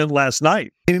statement last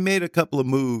night. He made a couple of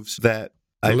moves that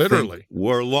I think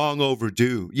were long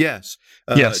overdue. Yes.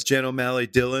 Jen O'Malley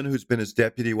Dillon, who's been his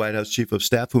deputy White House chief of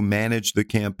staff, who managed the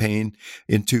campaign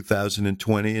in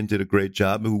 2020 and did a great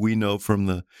job, who we know from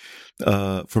the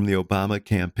Obama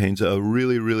campaigns, a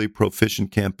really, really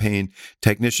proficient campaign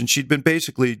technician. She'd been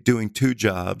basically doing two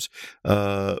jobs,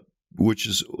 which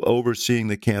is overseeing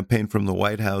the campaign from the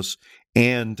White House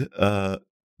and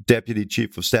deputy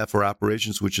chief of staff for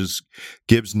operations, which is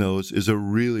Gibbs knows is a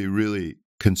really, really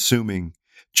consuming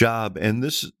job. And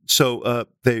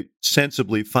they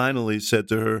sensibly finally said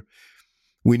to her,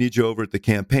 "We need you over at the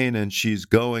campaign," and she's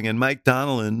going. And Mike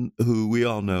Donnellan, who we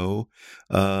all know,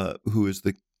 who is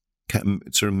the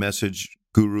sort of message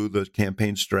guru, the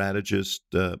campaign strategist,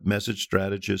 message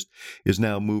strategist, is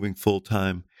now moving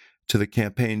full-time to the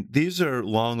campaign. These are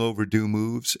long overdue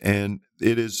moves, and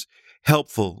it is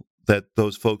helpful that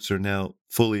those folks are now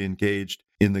fully engaged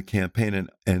in the campaign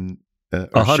and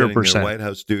are shedding their White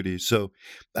House duties. So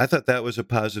I thought that was a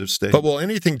positive statement. But will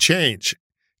anything change?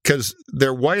 Because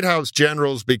they're White House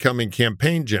generals becoming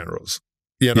campaign generals.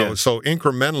 So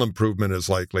incremental improvement is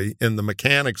likely in the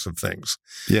mechanics of things.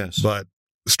 Yes. But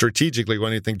strategically, will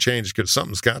anything change? Because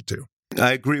something's got to.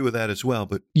 I agree with that as well.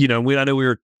 But I know we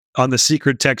were on the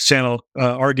secret text channel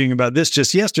arguing about this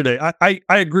just yesterday. I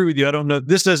agree with you. I don't know.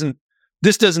 This doesn't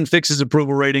fix his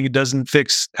approval rating. It doesn't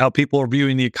fix how people are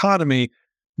viewing the economy.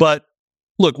 But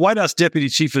look, White House Deputy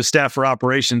Chief of Staff for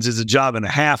Operations is a job and a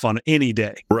half on any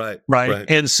day. Right.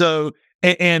 And so,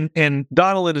 and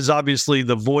Donnellan is obviously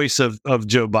the voice of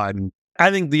Joe Biden.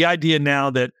 I think the idea now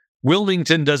that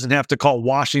Wilmington doesn't have to call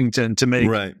Washington to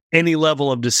make any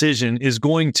level of decision is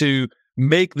going to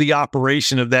make the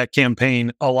operation of that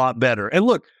campaign a lot better. And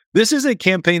look, this is a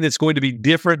campaign that's going to be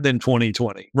different than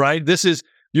 2020, right?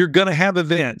 You're going to have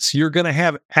events. You're going to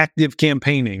have active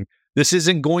campaigning. This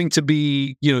isn't going to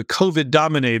be, COVID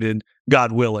dominated,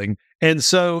 God willing. And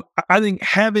so I think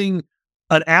having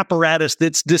an apparatus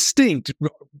that's distinct,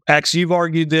 Ax, you've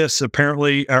argued this.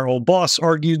 Apparently our old boss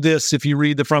argued this. If you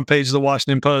read the front page of the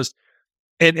Washington Post,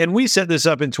 and we set this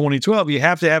up in 2012, you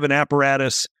have to have an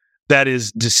apparatus that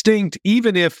is distinct,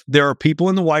 even if there are people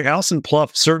in the White House, and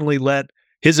Pluff certainly let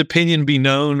his opinion be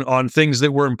known on things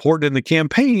that were important in the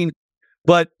campaign.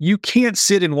 But you can't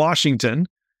sit in Washington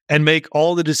and make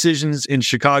all the decisions in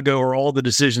Chicago or all the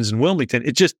decisions in Wilmington.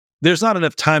 There's not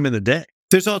enough time in the day.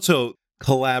 There's also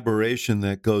collaboration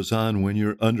that goes on when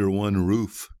you're under one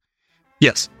roof.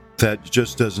 Yes. That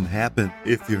just doesn't happen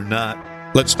if you're not.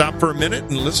 Let's stop for a minute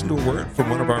and listen to a word from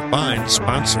one of our fine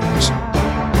sponsors.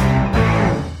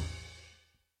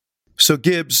 So,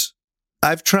 Gibbs,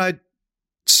 I've tried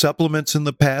supplements in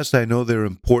the past. I know they're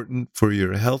important for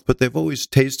your health, but they've always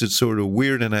tasted sort of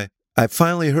weird. And I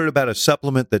finally heard about a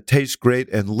supplement that tastes great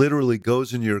and literally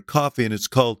goes in your coffee, and it's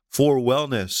called For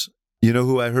Wellness. You know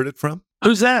who I heard it from?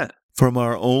 Who's that? From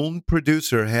our own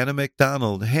producer, Hannah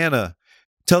McDonald. Hannah,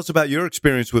 tell us about your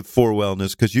experience with For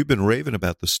Wellness, because you've been raving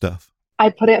about the stuff. I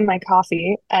put it in my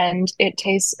coffee, and it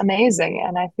tastes amazing,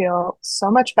 and I feel so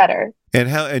much better.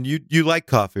 And you like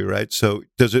coffee, right? So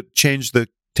does it change the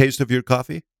taste of your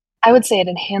coffee? I would say it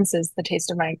enhances the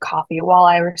taste of my coffee while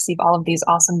I receive all of these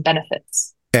awesome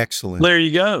benefits. Excellent. There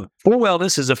you go. For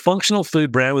Wellness is a functional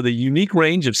food brand with a unique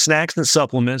range of snacks and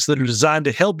supplements that are designed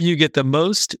to help you get the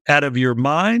most out of your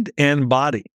mind and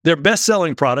body. Their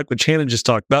best-selling product, which Hannah just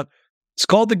talked about, it's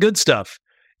called The Good Stuff.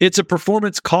 It's a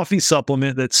performance coffee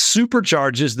supplement that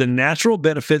supercharges the natural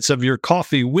benefits of your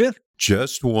coffee with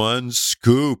just one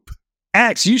scoop.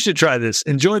 Axe, you should try this.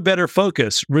 Enjoy better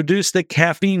focus, reduce the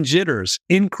caffeine jitters,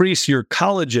 increase your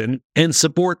collagen, and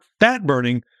support fat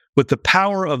burning with the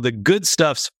power of The Good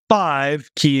Stuff's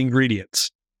 5 key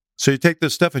ingredients. So you take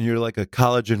this stuff and you're like a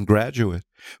collagen graduate.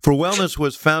 For Wellness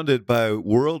was founded by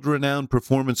world-renowned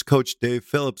performance coach Dave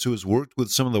Phillips, who has worked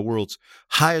with some of the world's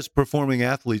highest performing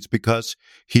athletes because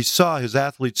he saw his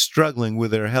athletes struggling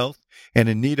with their health and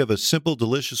in need of a simple,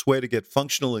 delicious way to get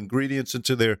functional ingredients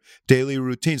into their daily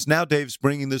routines. Now Dave's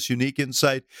bringing this unique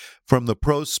insight from the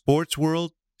pro sports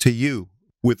world to you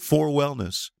with For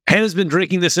Wellness. Hannah's been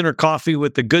drinking this in her coffee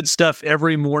with The Good Stuff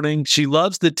every morning. She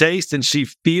loves the taste and she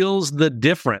feels the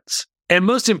difference. And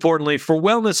most importantly, For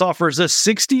Wellness offers a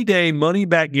 60-day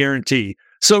money-back guarantee.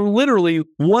 So literally,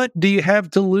 what do you have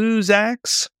to lose,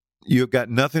 Axe? You've got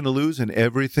nothing to lose and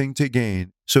everything to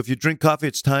gain. So if you drink coffee,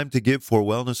 it's time to give For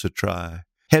Wellness a try.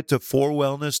 Head to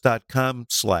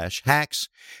forwellness.com/hacks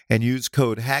and use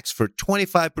code HACKS for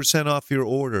 25% off your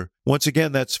order. Once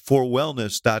again, that's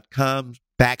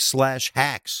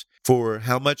forwellness.com/hacks. For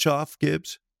how much off,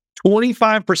 Gibbs?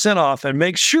 25% off, and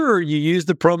make sure you use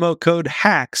the promo code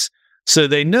HACKS so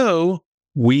they know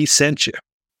we sent you.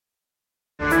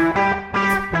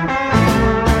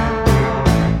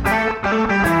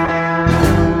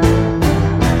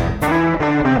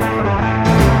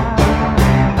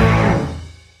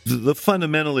 The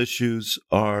fundamental issues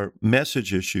are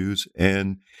message issues,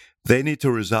 and they need to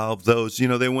resolve those. You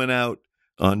know, they went out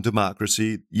on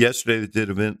democracy. Yesterday, they did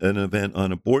an event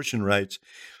on abortion rights,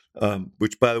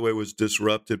 which, by the way, was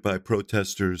disrupted by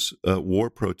protesters, war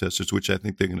protesters, which I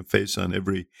think they're going to face on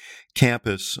every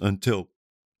campus until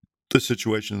the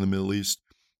situation in the Middle East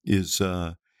is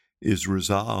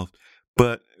resolved.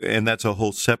 And that's a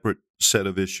whole separate set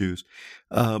of issues.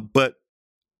 But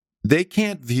they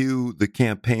can't view the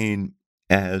campaign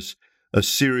as a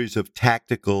series of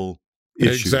tactical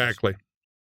issues. Exactly.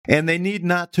 And they need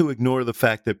not to ignore the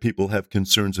fact that people have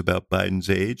concerns about Biden's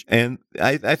age. And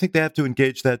I think they have to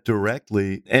engage that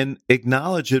directly and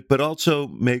acknowledge it, but also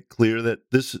make clear that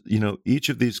each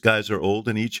of these guys are old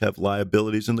and each have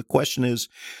liabilities. And the question is,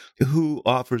 who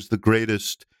offers the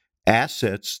greatest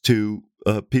assets to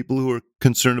people who are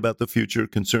concerned about the future,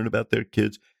 concerned about their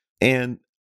kids? And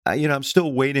I'm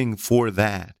still waiting for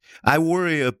that. I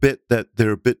worry a bit that they're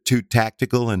a bit too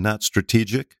tactical and not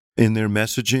strategic in their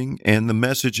messaging, and the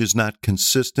message is not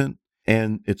consistent,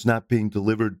 and it's not being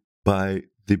delivered by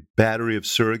the battery of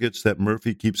surrogates that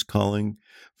Murphy keeps calling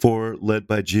for, led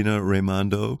by Gina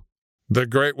Raimondo. The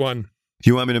great one. Do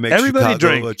you want me to make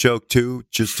Chicago a joke too,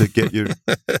 just to get your...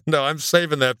 No, I'm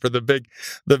saving that for the big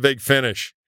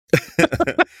finish.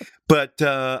 But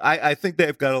I think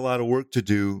they've got a lot of work to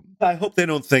do. I hope they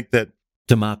don't think that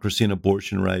democracy and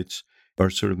abortion rights are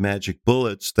sort of magic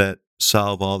bullets that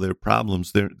solve all their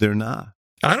problems. They're not.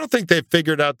 I don't think they've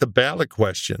figured out the ballot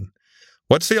question.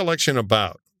 What's the election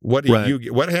about? What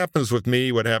happens with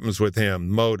me? What happens with him?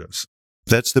 Motives.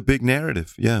 That's the big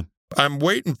narrative. Yeah. I'm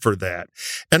waiting for that.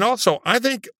 And also, I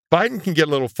think Biden can get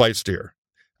a little feistier.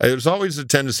 There's always a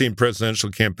tendency in presidential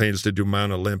campaigns to do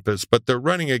Mount Olympus, but they're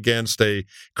running against a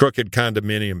crooked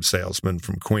condominium salesman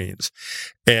from Queens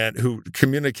and who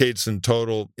communicates in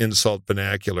total insult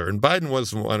vernacular. And Biden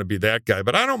doesn't want to be that guy,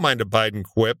 but I don't mind a Biden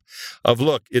quip of,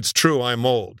 look, it's true, I'm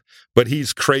old, but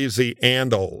he's crazy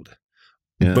and old.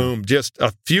 Yeah. Boom, just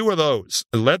a few of those.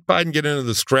 Let Biden get into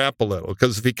the scrap a little,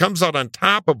 because if he comes out on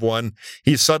top of one,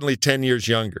 he's suddenly 10 years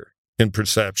younger in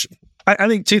perception. I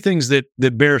think two things that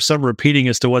bear some repeating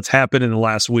as to what's happened in the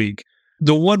last week.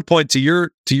 The one point to yours,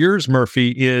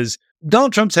 Murphy, is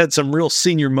Donald Trump's had some real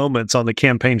senior moments on the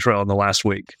campaign trail in the last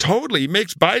week. Totally. He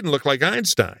makes Biden look like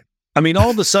Einstein. I mean, all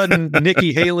of a sudden,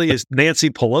 Nikki Haley is Nancy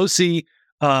Pelosi.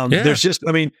 There's just,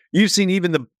 you've seen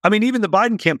even the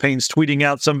Biden campaign's tweeting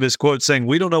out some of his quotes saying,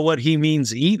 we don't know what he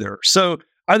means either. So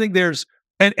I think there's,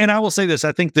 and I will say this,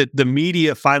 I think that the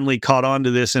media finally caught on to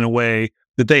this in a way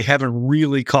that they haven't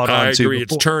really caught on to. I agree.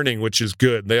 Before. It's turning, which is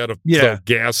good. They ought to throw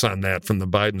gas on that from the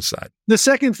Biden side. The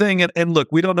second thing, and look,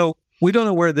 we don't know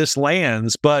where this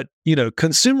lands, but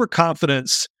consumer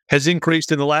confidence has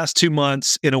increased in the last 2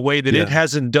 months in a way that it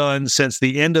hasn't done since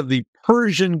the end of the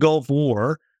Persian Gulf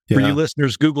War. For you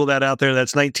listeners, Google that out there.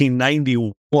 That's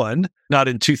 1991, not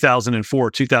in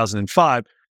 2004, 2005.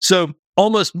 So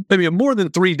almost maybe more than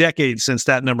 3 decades since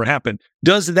that number happened.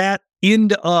 Does that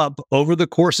end up over the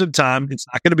course of time? It's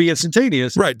not going to be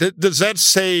instantaneous. Right. Does that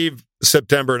save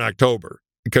September and October?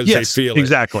 Because they feel it.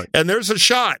 Exactly. And there's a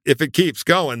shot if it keeps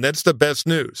going. That's the best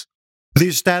news.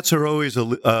 These stats are always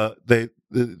the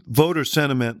voter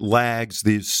sentiment lags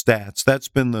these stats. That's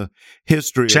been the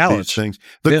history of these things.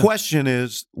 The question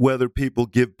is whether people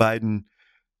give Biden,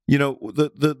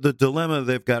 the dilemma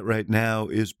they've got right now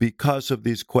is because of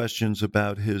these questions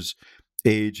about his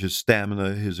age, his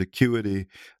stamina, his acuity,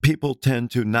 people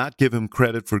tend to not give him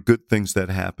credit for good things that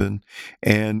happen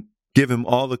and give him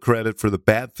all the credit for the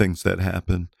bad things that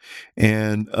happen.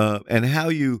 And how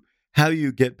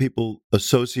you get people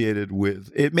associated with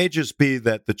it may just be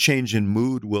that the change in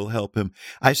mood will help him.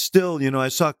 I still, I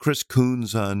saw Chris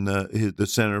Coons on the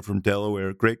senator from Delaware,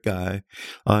 a great guy,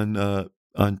 on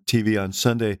TV on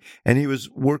Sunday, and he was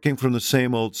working from the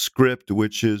same old script,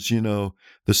 which is,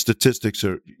 the statistics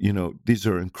are, these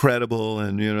are incredible,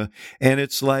 and and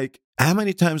it's like, how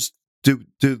many times do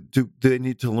they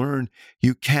need to learn?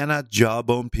 You cannot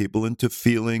jawbone people into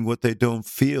feeling what they don't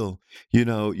feel.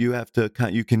 You have to,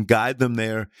 you can guide them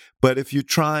there, but if you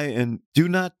try and do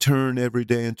not turn every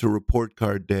day into report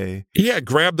card day. Yeah,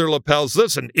 grab their lapels.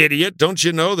 Listen, idiot, don't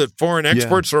you know that foreign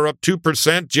exports are up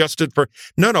 2% adjusted for?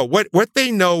 No. What they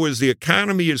know is the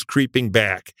economy is creeping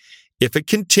back. If it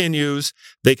continues,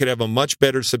 they could have a much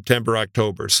better September,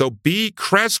 October. So be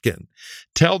Kreskin.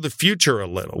 Tell the future a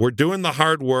little. We're doing the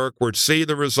hard work. We're seeing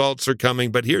the results are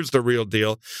coming, but here's the real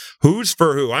deal. Who's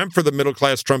for who? I'm for the middle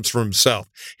class. Trump's for himself.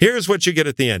 Here's what you get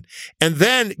at the end. And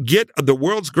then get the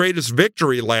world's greatest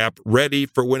victory lap ready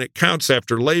for when it counts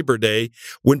after Labor Day,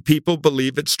 when people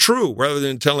believe it's true, rather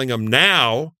than telling them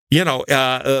now,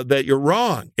 that you're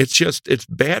wrong. It's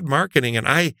bad marketing.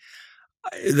 And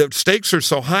the stakes are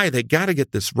so high, they got to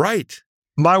get this right.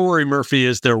 My worry, Murphy,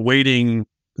 is they're waiting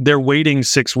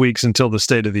 6 weeks until the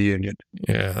State of the Union.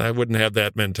 Yeah, I wouldn't have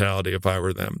that mentality if I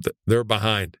were them. They're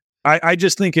behind. I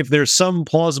just think if there's some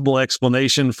plausible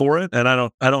explanation for it, and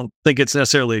I don't think it's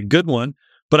necessarily a good one,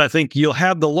 but I think you'll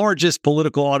have the largest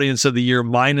political audience of the year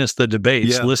minus the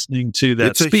debates listening to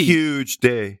that speech. It's a huge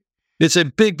day. It's a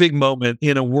big, big moment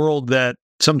in a world that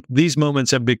these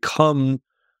moments have become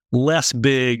less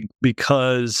big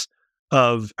because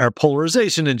of our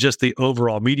polarization and just the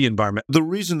overall media environment. The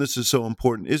reason this is so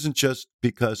important isn't just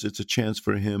because it's a chance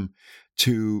for him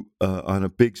to, on a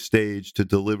big stage, to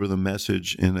deliver the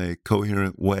message in a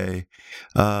coherent way.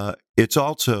 It's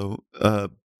also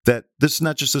that this is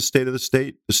not just a State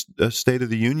of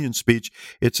the Union speech.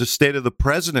 It's a State of the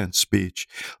President speech.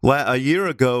 A year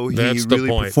ago, he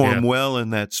really performed well in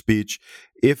that speech.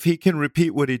 If he can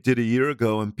repeat what he did a year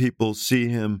ago and people see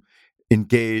him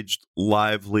engaged,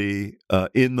 lively,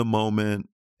 in the moment,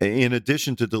 in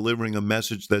addition to delivering a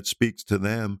message that speaks to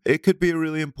them, it could be a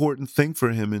really important thing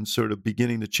for him in sort of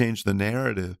beginning to change the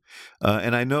narrative.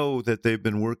 And I know that they've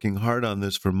been working hard on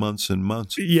this for months and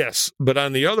months. Yes, but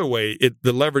on the other way,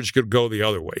 the leverage could go the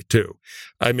other way, too.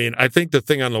 I mean, I think the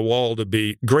thing on the wall to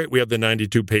be great, we have the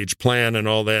 92-page plan and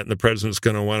all that, and the president's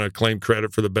going to want to claim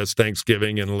credit for the best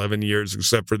Thanksgiving in 11 years,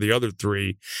 except for the other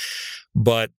 3.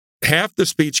 But half the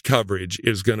speech coverage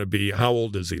is going to be, how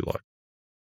old does he look?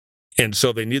 And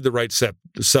so they need the right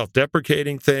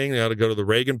self-deprecating thing. They ought to go to the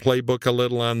Reagan playbook a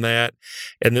little on that.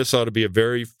 And this ought to be a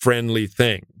very friendly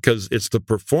thing, because it's the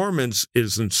performance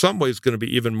is in some ways going to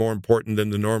be even more important than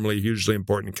the normally hugely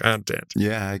important content.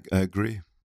 Yeah, I agree.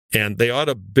 And they ought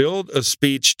to build a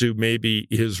speech to maybe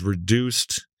his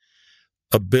reduced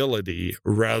ability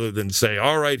rather than say,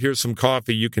 all right, here's some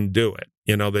coffee, you can do it.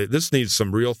 This needs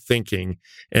some real thinking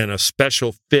and a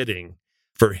special fitting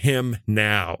for him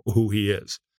now, who he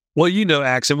is. Well,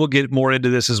 Ax, and we'll get more into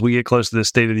this as we get close to the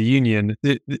State of the Union,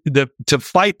 to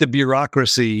fight the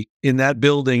bureaucracy in that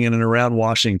building in and around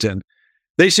Washington,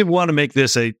 they should want to make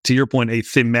this to your point, a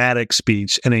thematic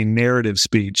speech and a narrative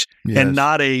speech, and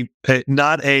not an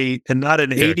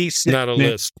 86, not a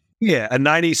list. Yeah, a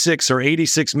 96 or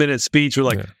 86 minute speech.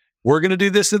 We're going to do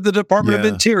this at the Department of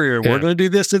Interior. We're going to do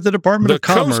this at the Department of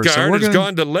Commerce. The Coast Guard has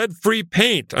gone to lead-free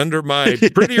paint under my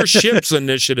Prettier Ships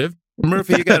initiative.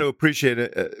 Murphy, you got to appreciate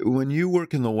it. When you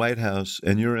work in the White House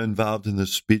and you're involved in the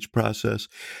speech process,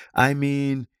 I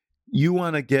mean, you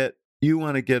want to get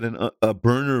a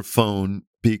burner phone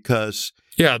because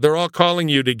they're all calling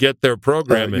you to get their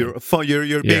program in.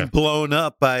 You're being blown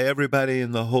up by everybody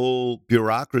in the whole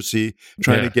bureaucracy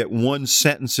trying to get one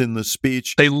sentence in the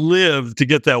speech. They live to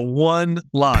get that one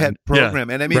line. Pet program.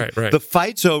 And I mean, the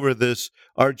fights over this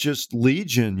are just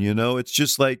legion, it's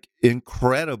just like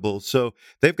incredible. So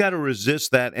they've got to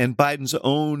resist that. And Biden's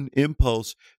own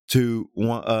impulse to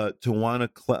want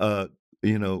to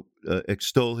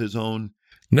extol his own.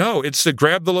 No, it's the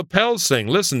grab the lapels thing.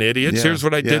 Listen, idiots, here's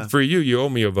what I did for you. You owe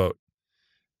me a vote.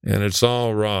 And it's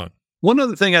all wrong. One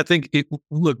other thing I think,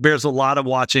 bears a lot of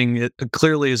watching it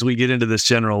clearly as we get into this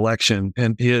general election,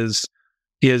 and is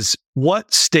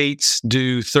what states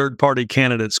do third-party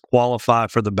candidates qualify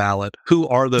for the ballot? Who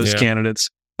are those candidates?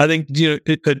 I think,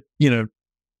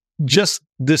 just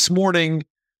this morning,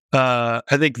 I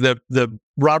think the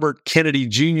Robert Kennedy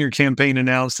Jr. campaign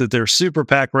announced that their super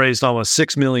PAC raised almost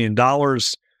 $6 million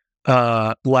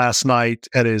last night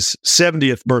at his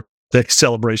 70th birthday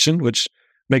celebration, which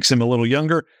makes him a little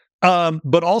younger.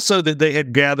 But also that they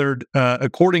had gathered,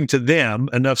 according to them,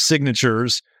 enough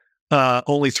signatures,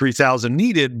 only 3,000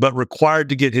 needed, but required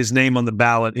to get his name on the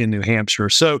ballot in New Hampshire.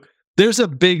 So there's a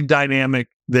big dynamic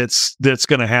that's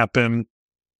going to happen.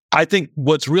 I think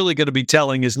what's really going to be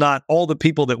telling is not all the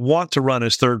people that want to run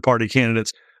as third-party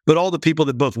candidates, but all the people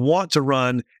that both want to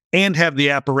run and have the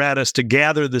apparatus to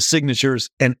gather the signatures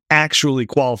and actually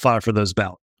qualify for those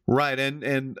ballots. Right,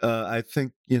 and I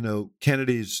think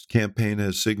Kennedy's campaign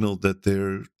has signaled that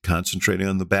they're concentrating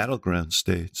on the battleground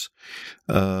states.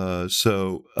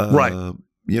 Right.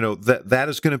 That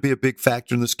is going to be a big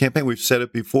factor in this campaign. We've said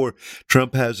it before.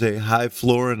 Trump has a high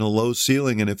floor and a low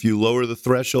ceiling, and if you lower the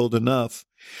threshold enough,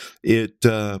 it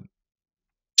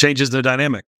changes the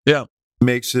dynamic. Yeah,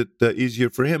 makes it easier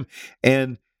for him,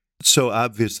 and so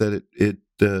obvious that it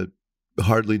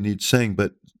hardly needs saying,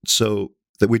 but so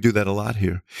that we do that a lot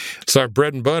here. It's our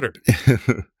bread and butter.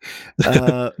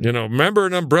 Remember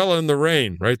an umbrella in the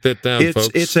rain. Write that down, folks.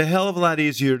 It's a hell of a lot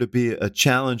easier to be a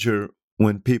challenger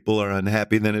when people are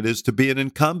unhappy than it is to be an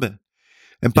incumbent.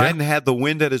 And Biden had the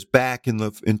wind at his back in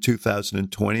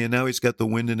 2020, and now he's got the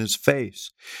wind in his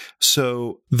face.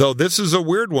 So, though this is a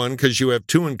weird one because you have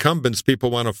two incumbents people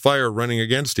want to fire running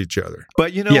against each other.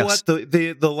 But you know what?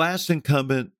 The last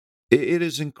incumbent, it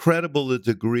is incredible the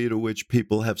degree to which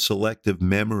people have selective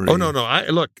memory. Oh, no.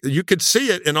 Look, you could see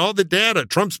it in all the data.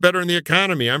 Trump's better in the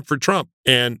economy. I'm for Trump.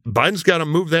 And Biden's got to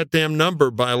move that damn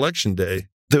number by Election Day.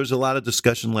 There was a lot of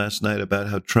discussion last night about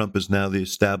how Trump is now the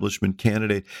establishment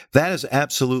candidate. That is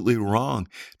absolutely wrong.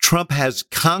 Trump has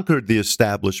conquered the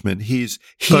establishment. He's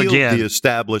healed the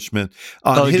establishment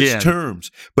on his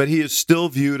terms, but he is still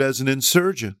viewed as an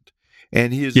insurgent.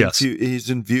 And he is he's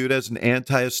viewed as an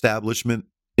anti-establishment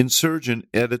insurgent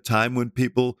at a time when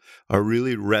people are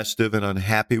really restive and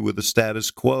unhappy with the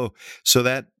status quo. So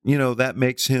that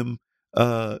makes him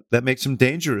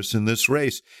dangerous in this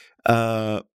race.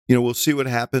 We'll see what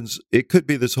happens. It could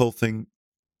be this whole thing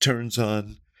turns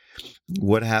on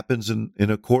what happens in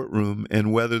a courtroom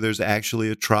and whether there's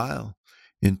actually a trial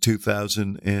in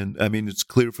 2000. And I mean, it's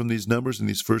clear from these numbers in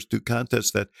these first two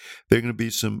contests that there are going to be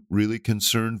some really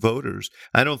concerned voters.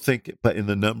 I don't think, but in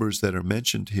the numbers that are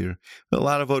mentioned here, a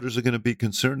lot of voters are going to be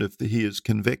concerned if he is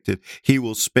convicted. He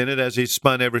will spin it as he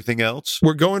spun everything else.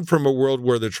 We're going from a world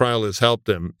where the trial has helped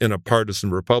him in a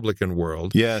partisan Republican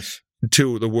world. Yes.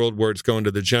 To the world where it's going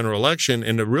to the general election.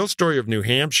 And the real story of New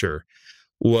Hampshire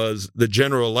was the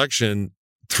general election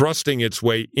thrusting its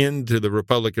way into the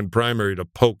Republican primary to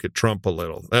poke at Trump a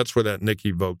little. That's where that Nikki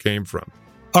vote came from.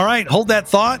 All right, hold that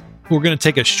thought. We're going to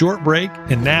take a short break.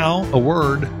 And now a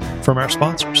word from our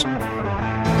sponsors.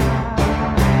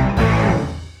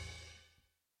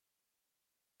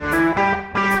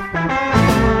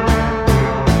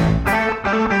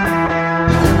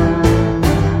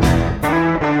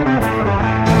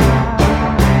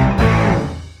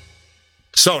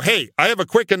 So, hey, I have a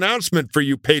quick announcement for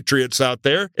you patriots out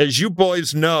there. As you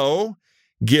boys know,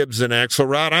 Gibbs and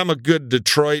Axelrod, I'm a good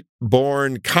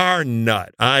Detroit-born car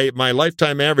nut. My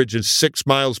lifetime average is 6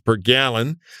 miles per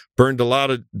gallon. Burned a lot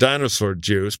of dinosaur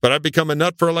juice, but I've become a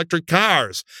nut for electric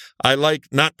cars. I like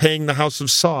not paying the house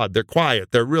of sod. They're quiet.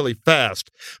 They're really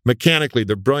fast. Mechanically,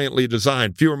 they're brilliantly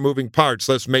designed. Fewer moving parts,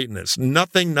 less maintenance.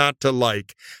 Nothing not to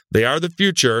like. They are the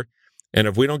future. And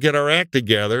if we don't get our act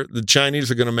together, the Chinese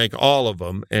are going to make all of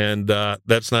them, and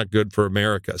that's not good for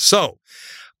America. So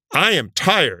I am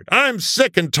tired. I'm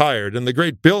sick and tired in the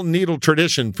great Bill Needle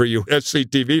tradition for you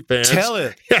SCTV fans. Tell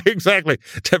it. Yeah, exactly.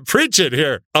 To preach it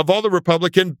here. Of all the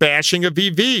Republican bashing of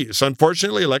EVs,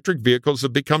 unfortunately, electric vehicles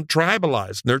have become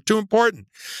tribalized, and they're too important.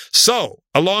 So,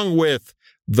 along with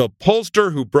the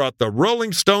pollster who brought the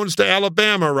Rolling Stones to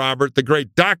Alabama, Robert, the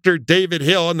great Dr. David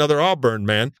Hill, another Auburn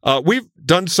man, we've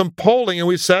done some polling and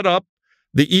we've set up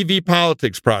the EV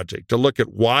Politics Project to look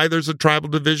at why there's a tribal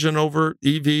division over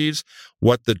EVs,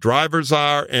 what the drivers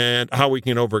are, and how we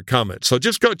can overcome it. So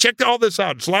just go check all this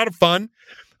out. It's a lot of fun.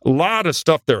 A lot of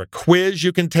stuff there. A quiz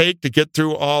you can take to get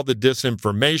through all the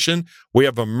disinformation. We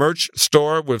have a merch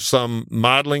store with some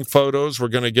modeling photos we're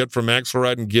going to get from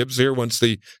Axelrod and Gibbs here once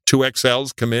the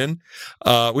 2XLs come in.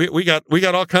 We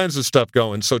got all kinds of stuff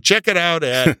going. So check it out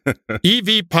at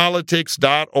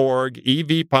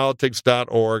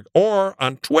evpolitics.org, or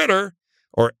on Twitter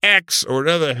or X or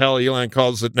whatever the hell Elon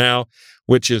calls it now,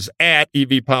 which is at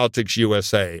EV Politics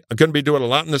USA. I'm going to be doing a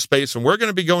lot in the space, and we're going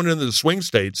to be going into the swing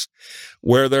states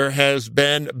where there has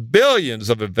been billions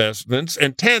of investments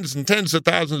and tens of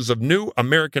thousands of new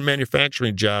American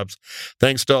manufacturing jobs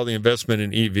thanks to all the investment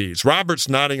in EVs. Robert's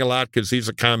nodding a lot because he's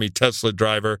a commie Tesla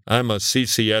driver. I'm a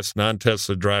CCS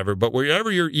non-Tesla driver. But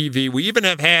wherever you're EV, we even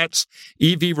have hats,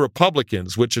 EV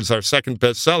Republicans, which is our second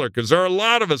bestseller because there are a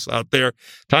lot of us out there.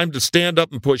 Time to stand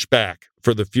up and push back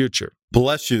for the future.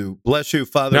 Bless you,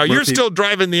 Father Now, Murphy. you're still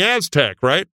driving the Aztec,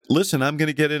 right? Listen, I'm going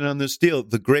to get in on this deal.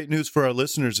 The great news for our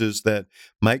listeners is that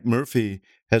Mike Murphy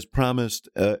has promised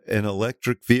an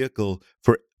electric vehicle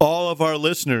for all of our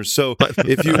listeners. So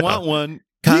if you want one,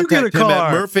 contact him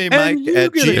at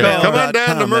murphymike@gmail.com. Come on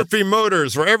down to Murphy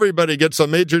Motors where everybody gets a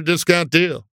major discount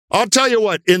deal. I'll tell you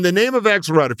what, in the name of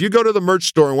Axelrod, if you go to the merch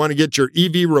store and want to get your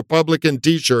EV Republican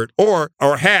t-shirt or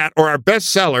hat or our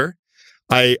bestseller,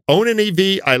 I own an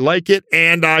EV, I like it,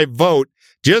 and I vote.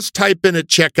 Just type in at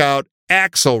checkout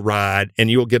Axelrod,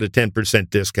 and you'll get a 10%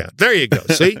 discount. There you go.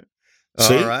 See?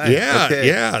 See? All right. Yeah, Okay.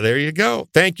 yeah, there you go.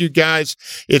 Thank you, guys.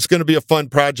 It's going to be a fun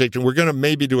project, and we're going to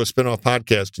maybe do a spin-off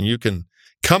podcast, and you can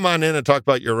come on in and talk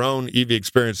about your own EV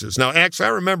experiences. Now, Ax, I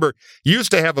remember you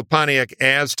used to have a Pontiac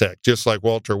Aztec, just like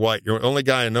Walter White. You're the only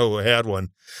guy I know who had one.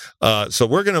 So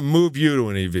we're going to move you to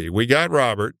an EV. We got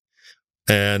Robert.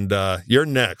 And you're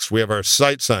next. We have our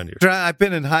sights on you. I've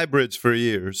been in hybrids for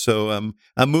years, so I'm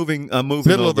moving.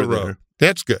 Middle of the road. there.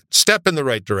 That's good. Step in the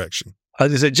right direction.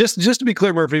 As I said, just to be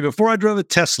clear, Murphy, before I drove a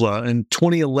Tesla in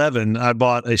 2011, I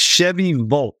bought a Chevy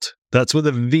Volt. That's with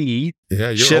a V. Yeah,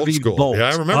 you're Chevy old school. Volt. Yeah,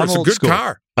 I remember. It's a old good school.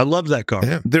 car. I love that car.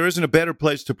 Yeah. There isn't a better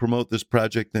place to promote this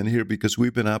project than here because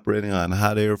we've been operating on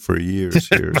hot air for years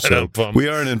here. So we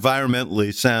are an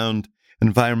environmentally sound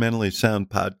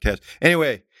podcast.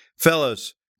 Anyway,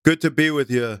 fellas. Good to be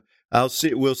with you.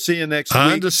 We'll see you next week.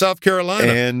 On to South Carolina.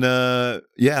 And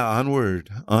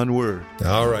onward.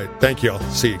 All right. Thank you all.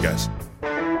 See you guys.